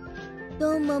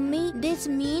 So, Mummy, this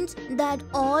means that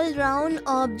all round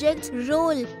objects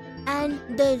roll and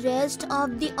the rest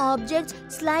of the objects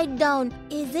slide down.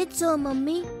 Is it so,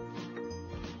 Mummy?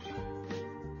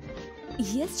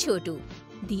 Yes, Chotu.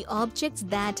 The objects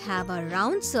that have a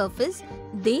round surface,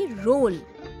 they roll.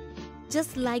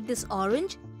 Just like this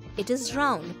orange, it is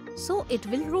round, so it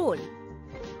will roll.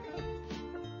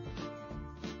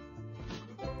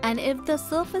 And if the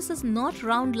surface is not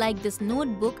round like this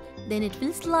notebook, then it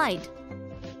will slide.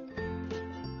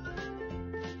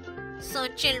 So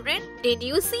children, did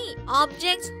you see?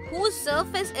 Objects whose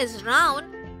surface is round,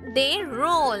 they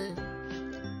roll.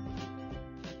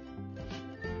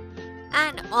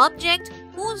 And objects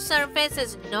whose surface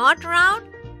is not round,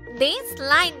 they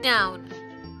slide down.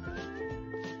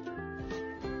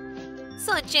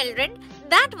 So children,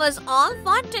 that was all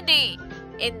for today.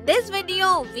 In this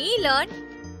video, we learned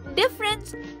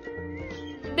difference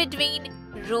between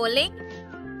rolling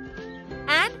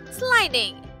and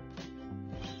sliding.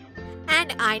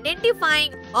 and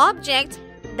identifying objects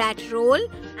that roll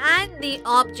and the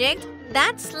objects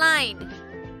that slide.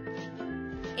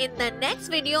 In the next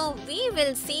video, we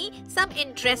will see some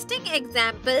interesting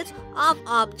examples of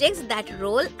objects that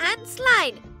roll and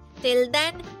slide. Till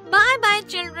then, bye-bye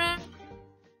children.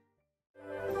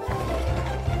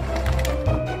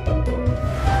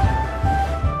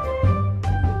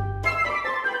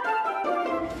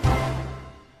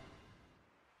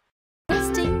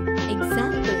 Interesting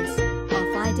examples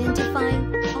of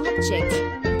identifying objects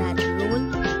that roll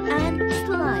and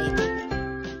slide.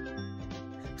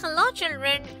 Hello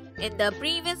children, in the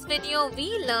previous video we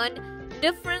learned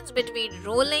difference between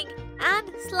rolling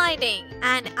and sliding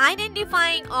and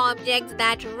identifying objects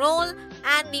that roll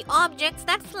and the objects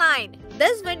that slide.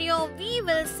 This video we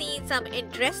will see some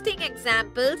interesting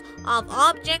examples of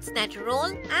objects that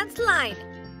roll and slide.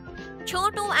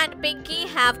 Chotu and Pinky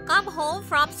have come home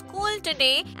from school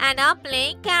today and are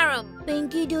playing carom.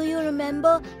 Pinky, do you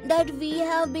remember that we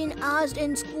have been asked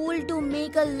in school to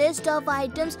make a list of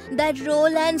items that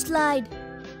roll and slide?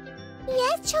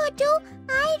 Yes, Chotu,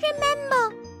 I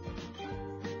remember.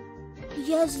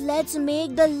 Yes, let's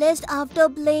make the list after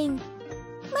playing.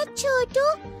 But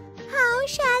Chotu, how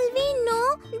shall we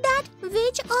know that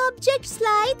which object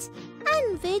slides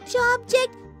and which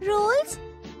object rolls?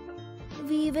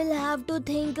 We will have to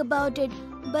think about it.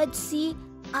 But see,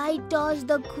 I tossed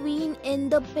the queen in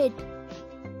the pit.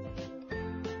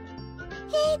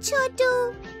 Hey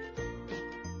Chotu!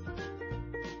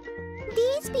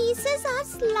 These pieces are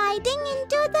sliding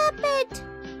into the pit.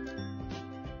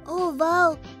 Oh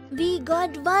wow! We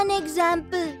got one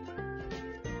example.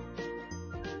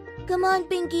 Come on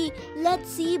Pinky, let's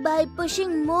see by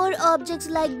pushing more objects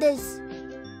like this.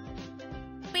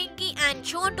 Pinky and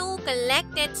Chotu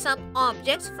collected some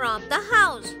objects from the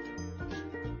house.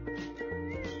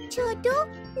 Chotu,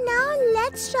 now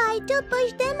let's try to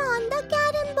push them on the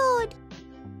carom board.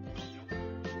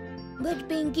 But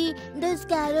Pinky, this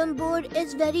carom board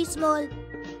is very small.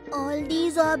 All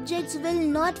these objects will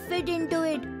not fit into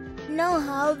it. Now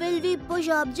how will we push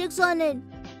objects on it?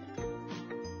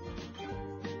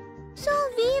 So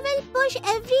we will push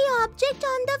every object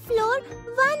on the floor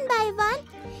one by one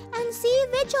and see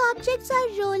which objects are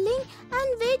rolling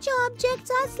and which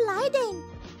objects are sliding.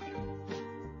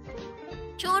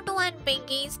 Chotu and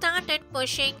Pinky started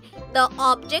pushing the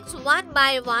objects one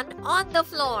by one on the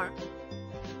floor.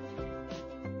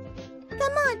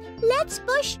 Come on, let's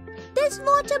push this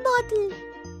water bottle.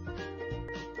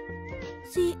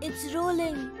 See, it's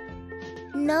rolling.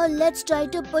 Now let's try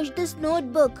to push this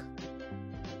notebook.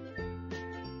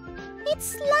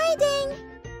 It's sliding.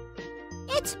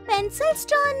 It's pencil's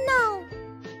turn now.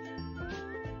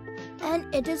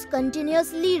 And it is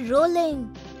continuously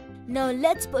rolling. Now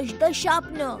let's push the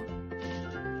sharpener.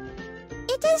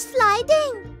 It is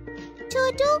sliding.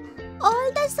 Chotu,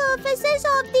 all the surfaces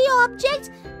of the objects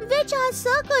which are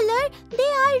circular,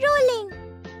 they are rolling.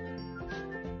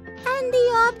 And the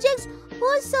objects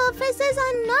whose surfaces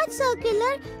are not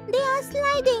circular, they are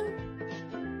sliding.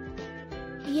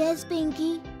 Yes,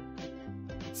 Pinky.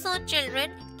 So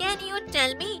children, can you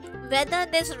tell me whether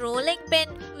this rolling pin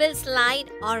will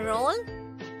slide or roll?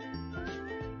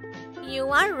 You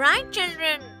are right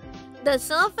children. The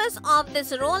surface of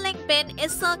this rolling pin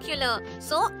is circular,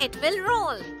 so it will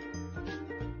roll.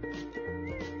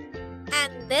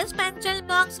 And this pencil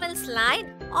box will slide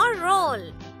or roll.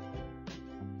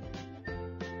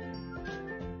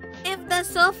 If the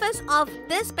surface of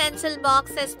this pencil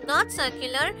box is not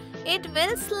circular, it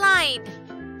will slide.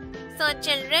 So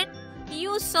children,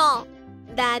 you saw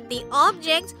that the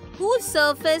objects whose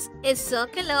surface is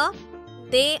circular,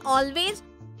 they always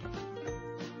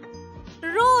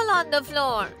roll on the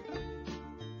floor.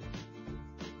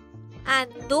 And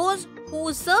those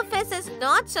whose surface is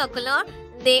not circular,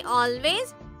 they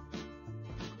always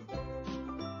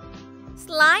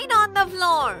slide on the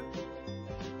floor.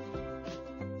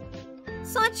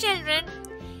 So children,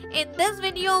 in this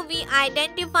video we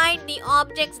identified the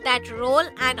objects that roll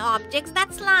and objects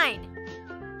that slide.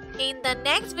 In the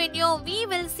next video, we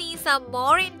will see some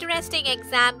more interesting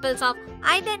examples of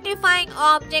identifying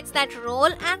objects that roll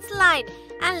and slide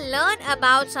and learn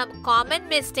about some common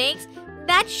mistakes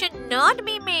that should not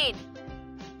be made.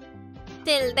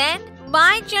 Till then,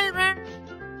 bye children.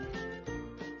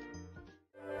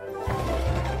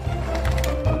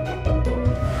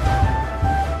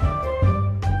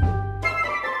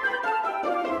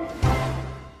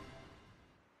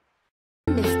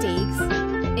 Mistakes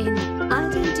in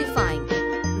identifying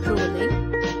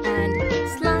rolling and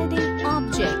sliding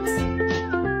objects.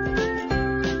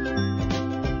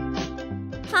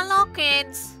 Hello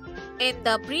kids. In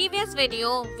the previous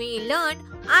video, we learned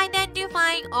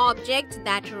identifying objects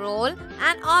that roll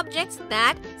and objects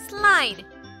that slide.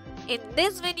 In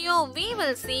this video, we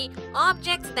will see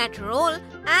objects that roll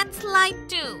and slide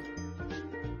too.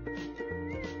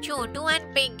 Chotu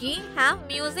and Pinky have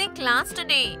music class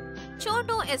today.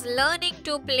 Chotu is learning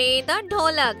to play the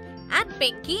dholak and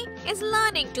Pinky is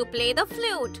learning to play the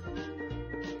flute.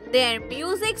 Their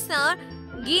music sir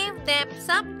gave them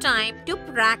some time to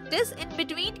practice in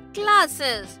between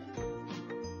classes.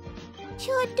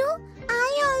 Chotu, I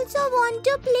also want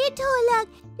to play dholak.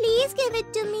 Please give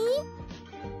it to me.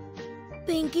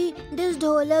 Pinky, this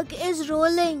dholak is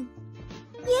rolling.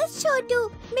 Yes,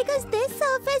 Chotu, because this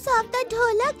surface of the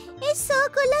dholak is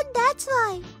circular, that's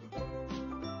why.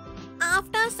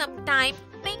 After some time,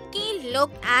 Pinky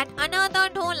looked at another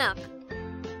dholak.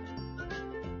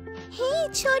 Hey,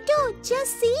 Chotu,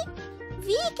 just see.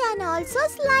 We can also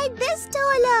slide this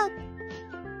dholak.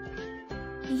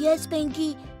 Yes,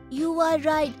 Pinky, you are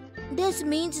right. This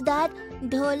means that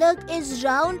dholak is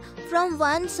round from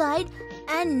one side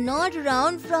and not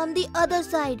round from the other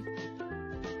side.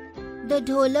 The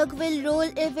dholak will roll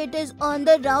if it is on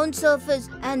the round surface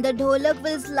and the dholak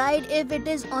will slide if it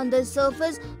is on the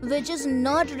surface which is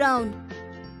not round.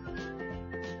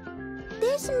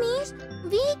 This means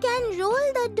we can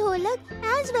roll the dholak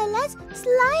as well as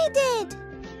slide it.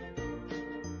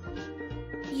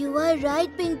 You are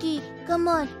right, Pinky. Come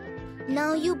on.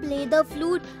 Now you play the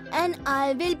flute and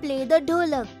I will play the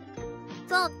dholak.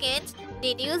 So kids,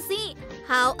 did you see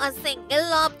how a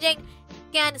single object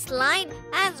can slide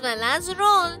as well as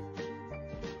roll?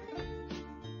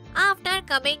 After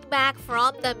coming back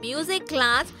from the music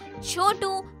class,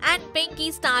 Chotu and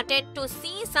Pinky started to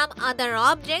see some other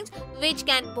objects which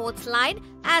can both slide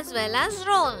as well as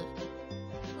roll.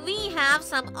 We have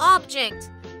some objects.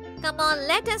 Come on,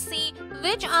 let us see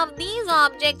which of these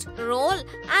objects roll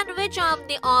and which of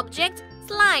the objects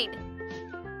slide.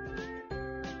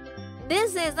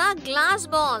 This is a glass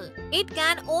ball. It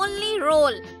can only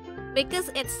roll because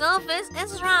its surface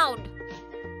is round.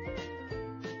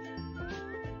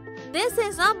 This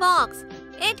is a box.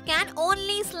 It can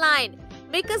only slide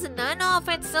because none of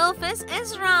its surface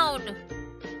is round.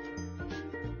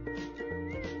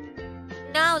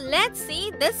 Now let's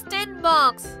see this tin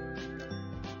box.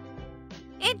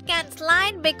 It can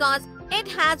slide because it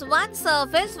has one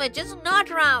surface which is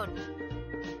not round.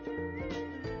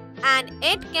 And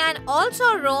it can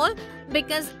also roll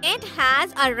because it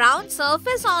has a round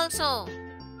surface also.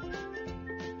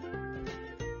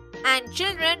 And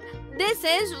children, this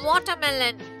is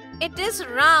watermelon. It is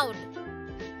round.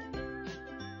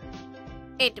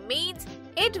 It means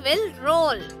it will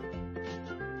roll.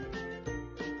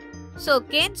 So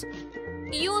kids,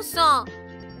 you saw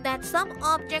that some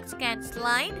objects can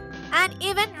slide and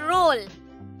even roll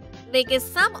because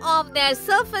some of their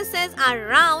surfaces are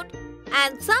round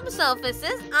and some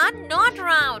surfaces are not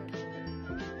round.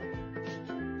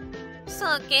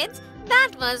 So kids,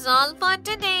 that was all for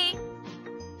today.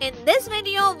 In this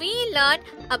video, we learned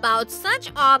about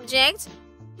such objects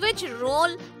which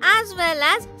roll as well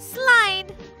as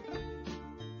slide.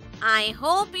 I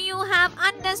hope you have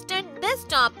understood this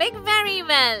topic very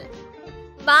well.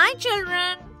 Bye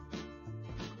children.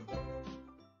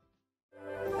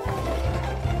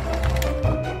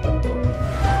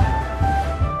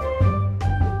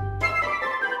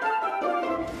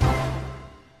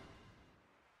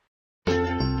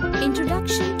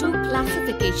 Introduction to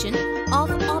classification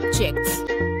of objects.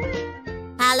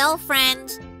 Hello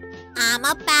friends, I'm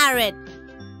a parrot.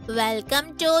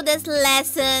 Welcome to this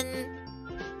lesson.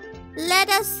 Let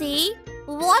us see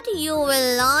what you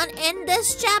will learn in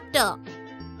this chapter.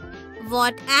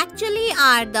 What actually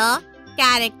are the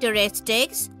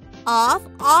characteristics of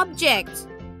objects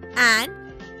and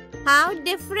how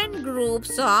different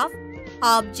groups of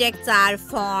objects are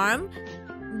formed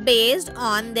based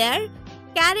on their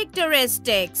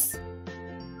characteristics.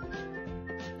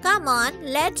 Come on,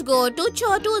 let's go to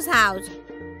Chotu's house.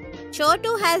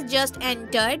 Chotu has just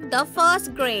entered the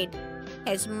first grade.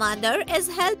 His mother is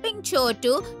helping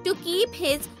Chotu to keep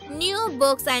his new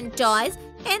books and toys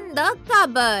in the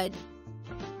cupboard.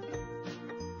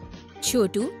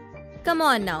 Chotu, come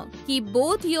on now. Keep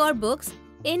both your books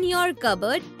in your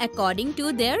cupboard according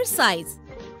to their size.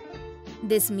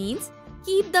 This means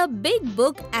keep the big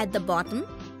book at the bottom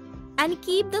and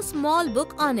keep the small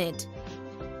book on it.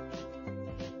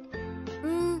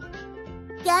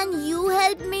 Can you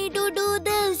help me to do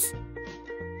this?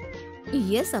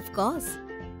 Yes, of course.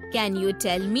 Can you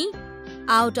tell me,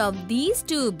 out of these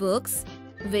two books,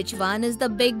 which one is the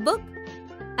big book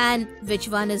and which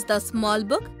one is the small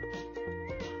book?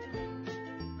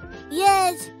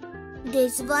 Yes,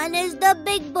 This one is the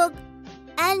big book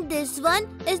and this one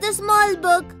is the small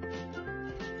book.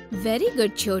 Very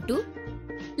good, Chotu.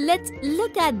 Let's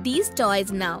look at these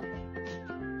toys now.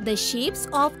 The shapes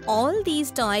of all these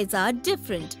toys are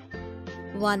different.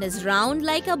 One is round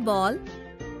like a ball,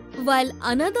 while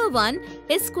another one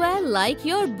is square like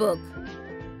your book.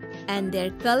 And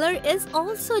their color is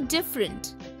also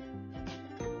different.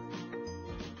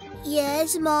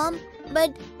 Yes, Mom,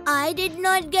 but I did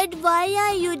not get why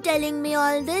are you telling me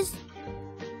all this?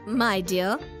 My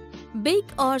dear, big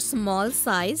or small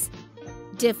size,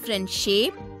 different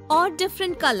shape or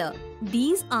different color.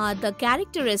 These are the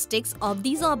characteristics of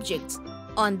these objects,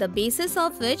 on the basis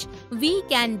of which we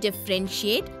can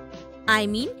differentiate,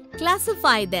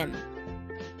 classify them.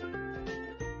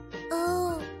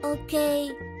 Oh,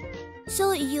 okay.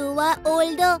 So you are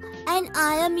older and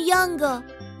I am younger.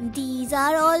 These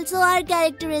are also our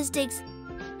characteristics,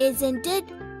 isn't it?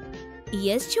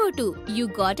 Yes, Chotu, you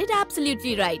got it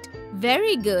absolutely right.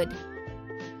 Very good.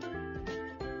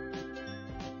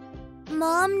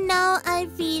 Mom, now I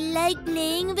feel like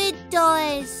playing with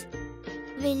toys.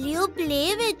 Will you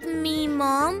play with me,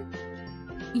 Mom?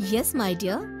 Yes, my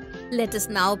dear. Let us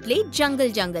now play Jungle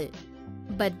Jungle.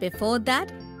 But before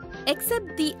that,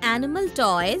 except the animal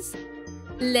toys,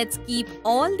 let's keep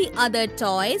all the other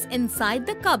toys inside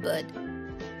the cupboard.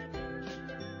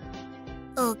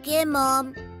 Okay,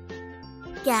 Mom.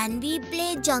 Can we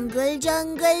play Jungle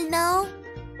Jungle now?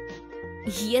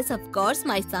 Yes, of course,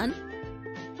 my son.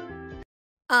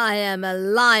 I am a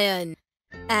lion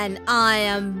and I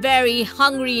am very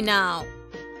hungry now.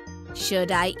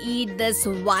 Should I eat this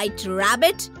white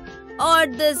rabbit or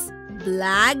this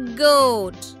black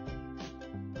goat?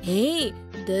 Hey,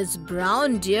 this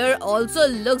brown deer also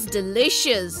looks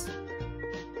delicious.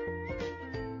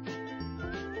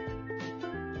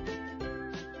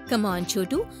 Come on,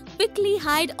 Chotu, quickly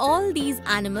hide all these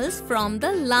animals from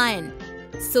the lion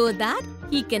so that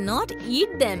he cannot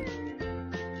eat them.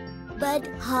 But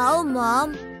how,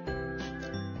 Mom?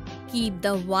 Keep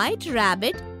the white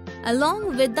rabbit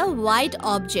along with the white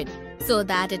object so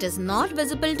that it is not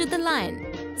visible to the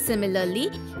lion.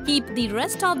 Similarly, keep the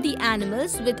rest of the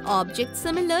animals with objects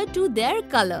similar to their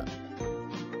color.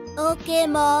 Okay,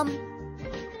 Mom.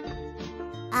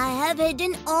 I have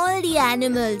hidden all the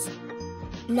animals.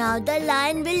 Now the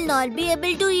lion will not be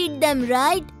able to eat them,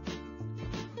 right?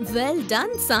 Well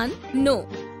done, son. No,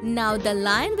 now the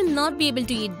lion will not be able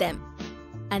to eat them.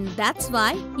 And that's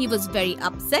why he was very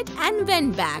upset and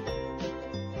went back.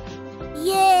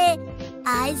 Yay!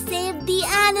 I saved the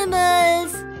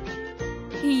animals!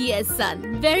 Yes,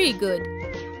 son. Very good.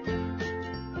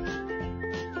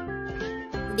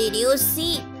 Did you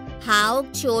see how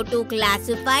Chotu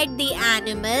classified the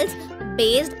animals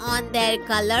based on their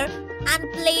color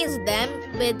and placed them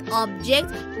with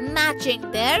objects matching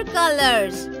their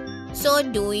colors? So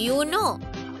do you know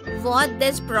what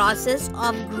this process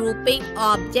of grouping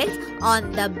objects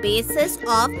on the basis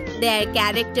of their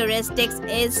characteristics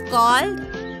is called?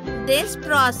 This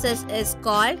process is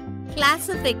called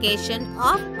classification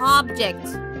of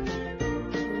objects.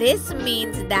 This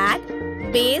means that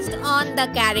based on the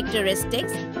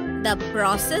characteristics, the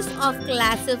process of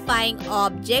classifying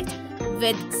objects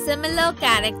with similar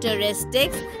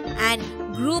characteristics and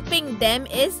grouping them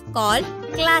is called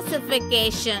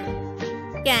classification.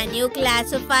 Can you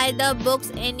classify the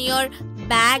books in your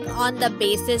bag on the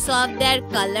basis of their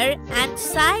color and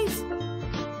size?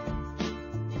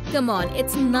 Come on,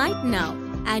 it's night now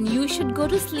and you should go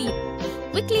to sleep.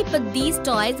 Quickly put these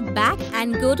toys back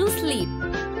and go to sleep.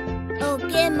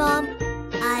 Okay, Mom.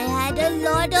 I had a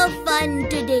lot of fun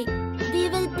today. We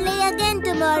will play again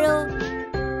tomorrow.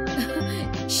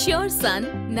 Sure,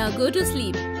 son. Now go to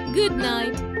sleep. Good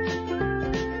night.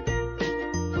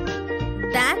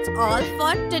 That's all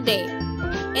for today.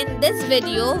 In this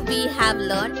video, we have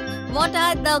learned what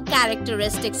are the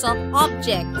characteristics of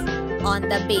objects. On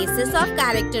the basis of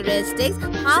characteristics,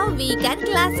 how we can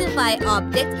classify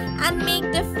objects and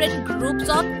make different groups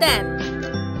of them.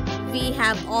 We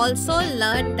have also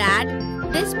learned that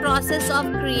this process of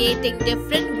creating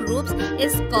different groups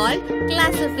is called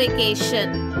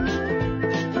classification.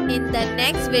 In the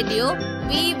next video,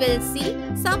 we will see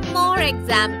some more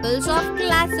examples of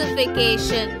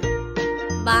classification.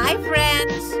 Bye,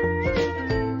 friends.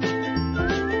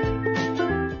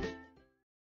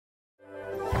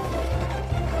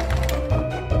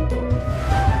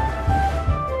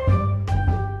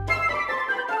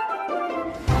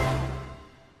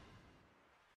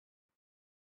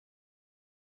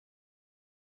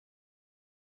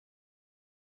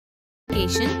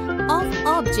 Of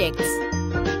objects.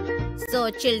 So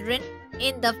children,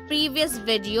 in the previous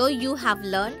video you have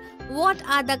learned what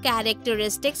are the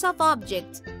characteristics of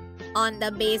objects. On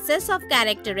the basis of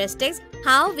characteristics,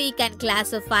 how we can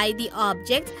classify the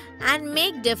objects and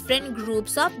make different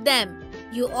groups of them.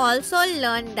 You also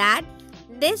learned that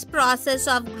this process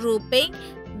of grouping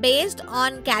based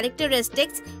on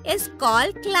characteristics is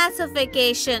called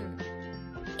classification.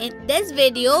 In this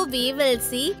video, we will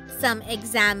see some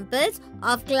examples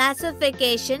of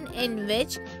classification in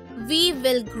which we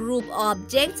will group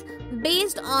objects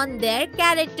based on their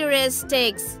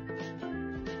characteristics.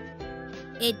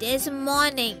 It is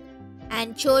morning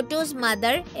and Chotu's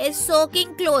mother is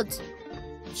soaking clothes.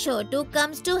 Chotu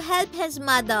comes to help his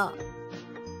mother.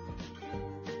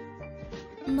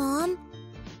 Mom,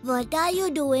 what are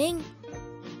you doing?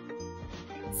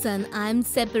 Son, I'm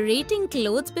separating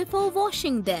clothes before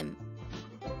washing them.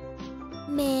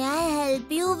 May I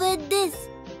help you with this?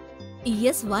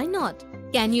 Yes, why not?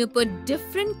 Can you put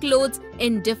different clothes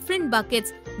in different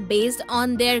buckets based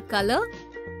on their color?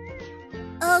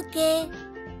 Okay.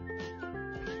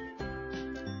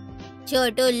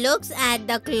 Chotu looks at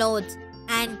the clothes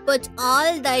and puts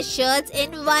all the shirts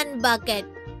in one bucket,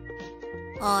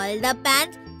 all the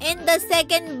pants in the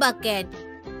second bucket,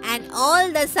 and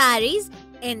all the saris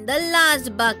in the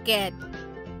last bucket.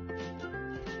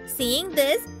 Seeing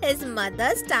this, his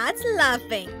mother starts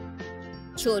laughing.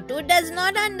 Chotu does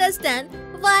not understand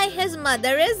why his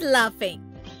mother is laughing.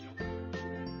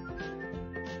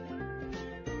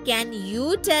 Can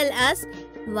you tell us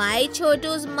why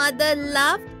Chotu's mother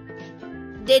laughed?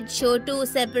 Did Chotu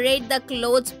separate the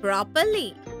clothes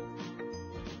properly?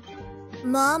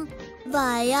 Mom,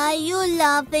 why are you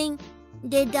laughing?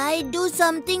 Did I do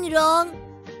something wrong?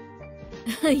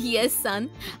 Yes,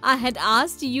 son. I had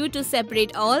asked you to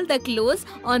separate all the clothes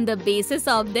on the basis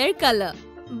of their color.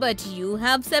 But you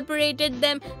have separated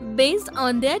them based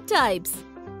on their types.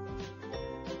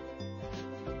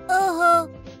 Oh,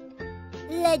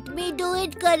 let me do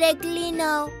it correctly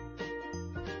now.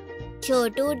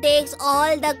 Chotu takes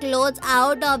all the clothes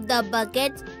out of the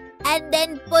buckets and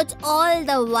then puts all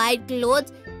the white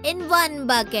clothes in one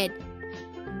bucket,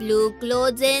 blue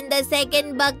clothes in the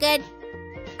second bucket,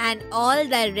 and all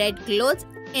the red clothes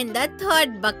in the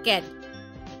third bucket.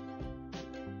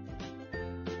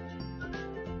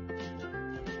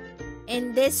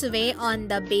 In this way, on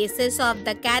the basis of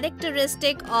the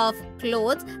characteristic of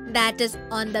clothes, that is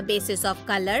on the basis of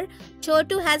color,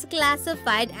 Chotu has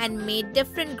classified and made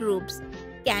different groups.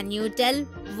 Can you tell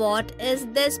what is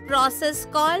this process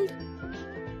called?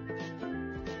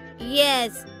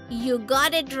 Yes, you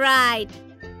got it right.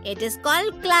 It is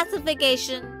called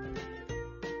classification.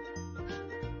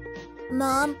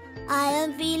 Mom, I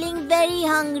am feeling very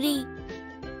hungry.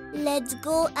 Let's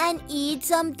go and eat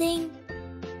something.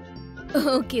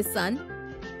 Okay, son.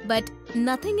 But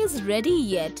nothing is ready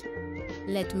yet.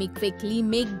 Let me quickly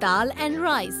make dal and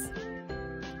rice.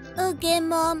 Okay,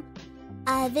 Mom.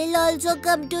 I will also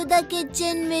come to the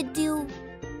kitchen with you.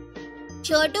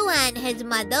 Chotu and his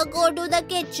mother go to the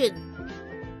kitchen.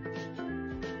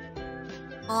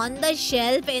 On the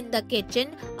shelf in the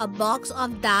kitchen, a box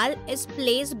of dal is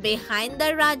placed behind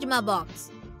the rajma box.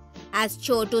 As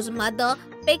Chotu's mother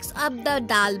picks up the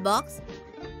dal box,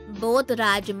 both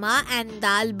rajma and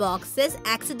dal boxes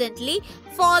accidentally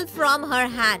fall from her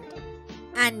hand,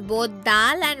 and both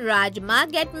dal and rajma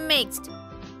get mixed.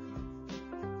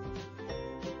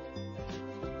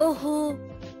 Oh,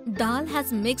 dal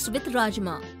has mixed with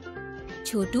rajma.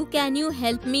 Chotu, can you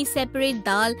help me separate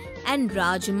dal and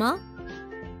rajma?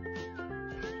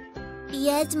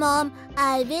 Yes, Mom.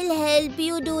 I will help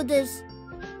you do this.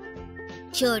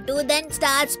 Chotu then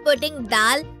starts putting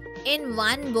dal in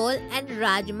one bowl and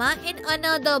rajma in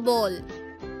another bowl.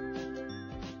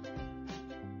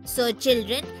 So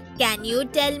children, can you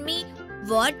tell me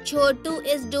what Chotu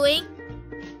is doing?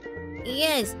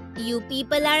 Yes, you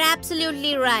people are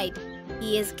absolutely right.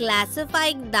 He is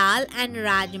classifying dal and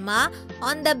rajma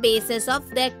on the basis of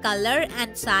their color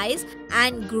and size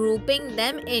and grouping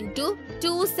them into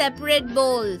two separate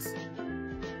bowls.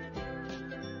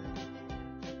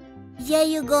 Here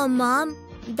you go, Mom.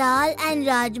 Dal and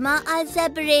rajma are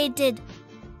separated.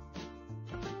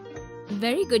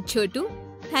 Very good, Chotu.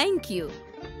 Thank you.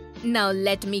 Now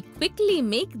let me quickly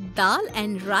make dal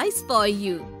and rice for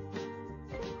you.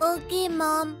 Okay,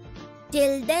 Mom.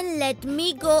 Till then, let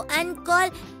me go and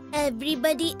call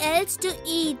everybody else to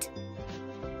eat.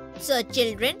 So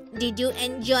children, did you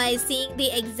enjoy seeing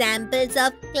the examples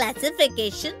of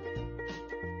classification?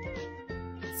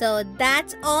 So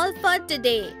that's all for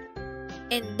today.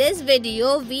 In this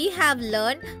video, we have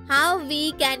learned how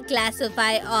we can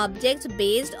classify objects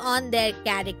based on their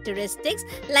characteristics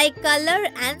like color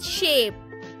and shape.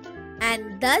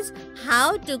 and thus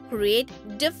how to create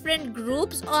different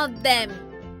groups of them.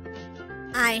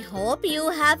 I hope you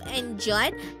have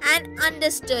enjoyed and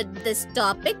understood this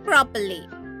topic properly.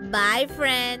 Bye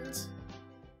friends.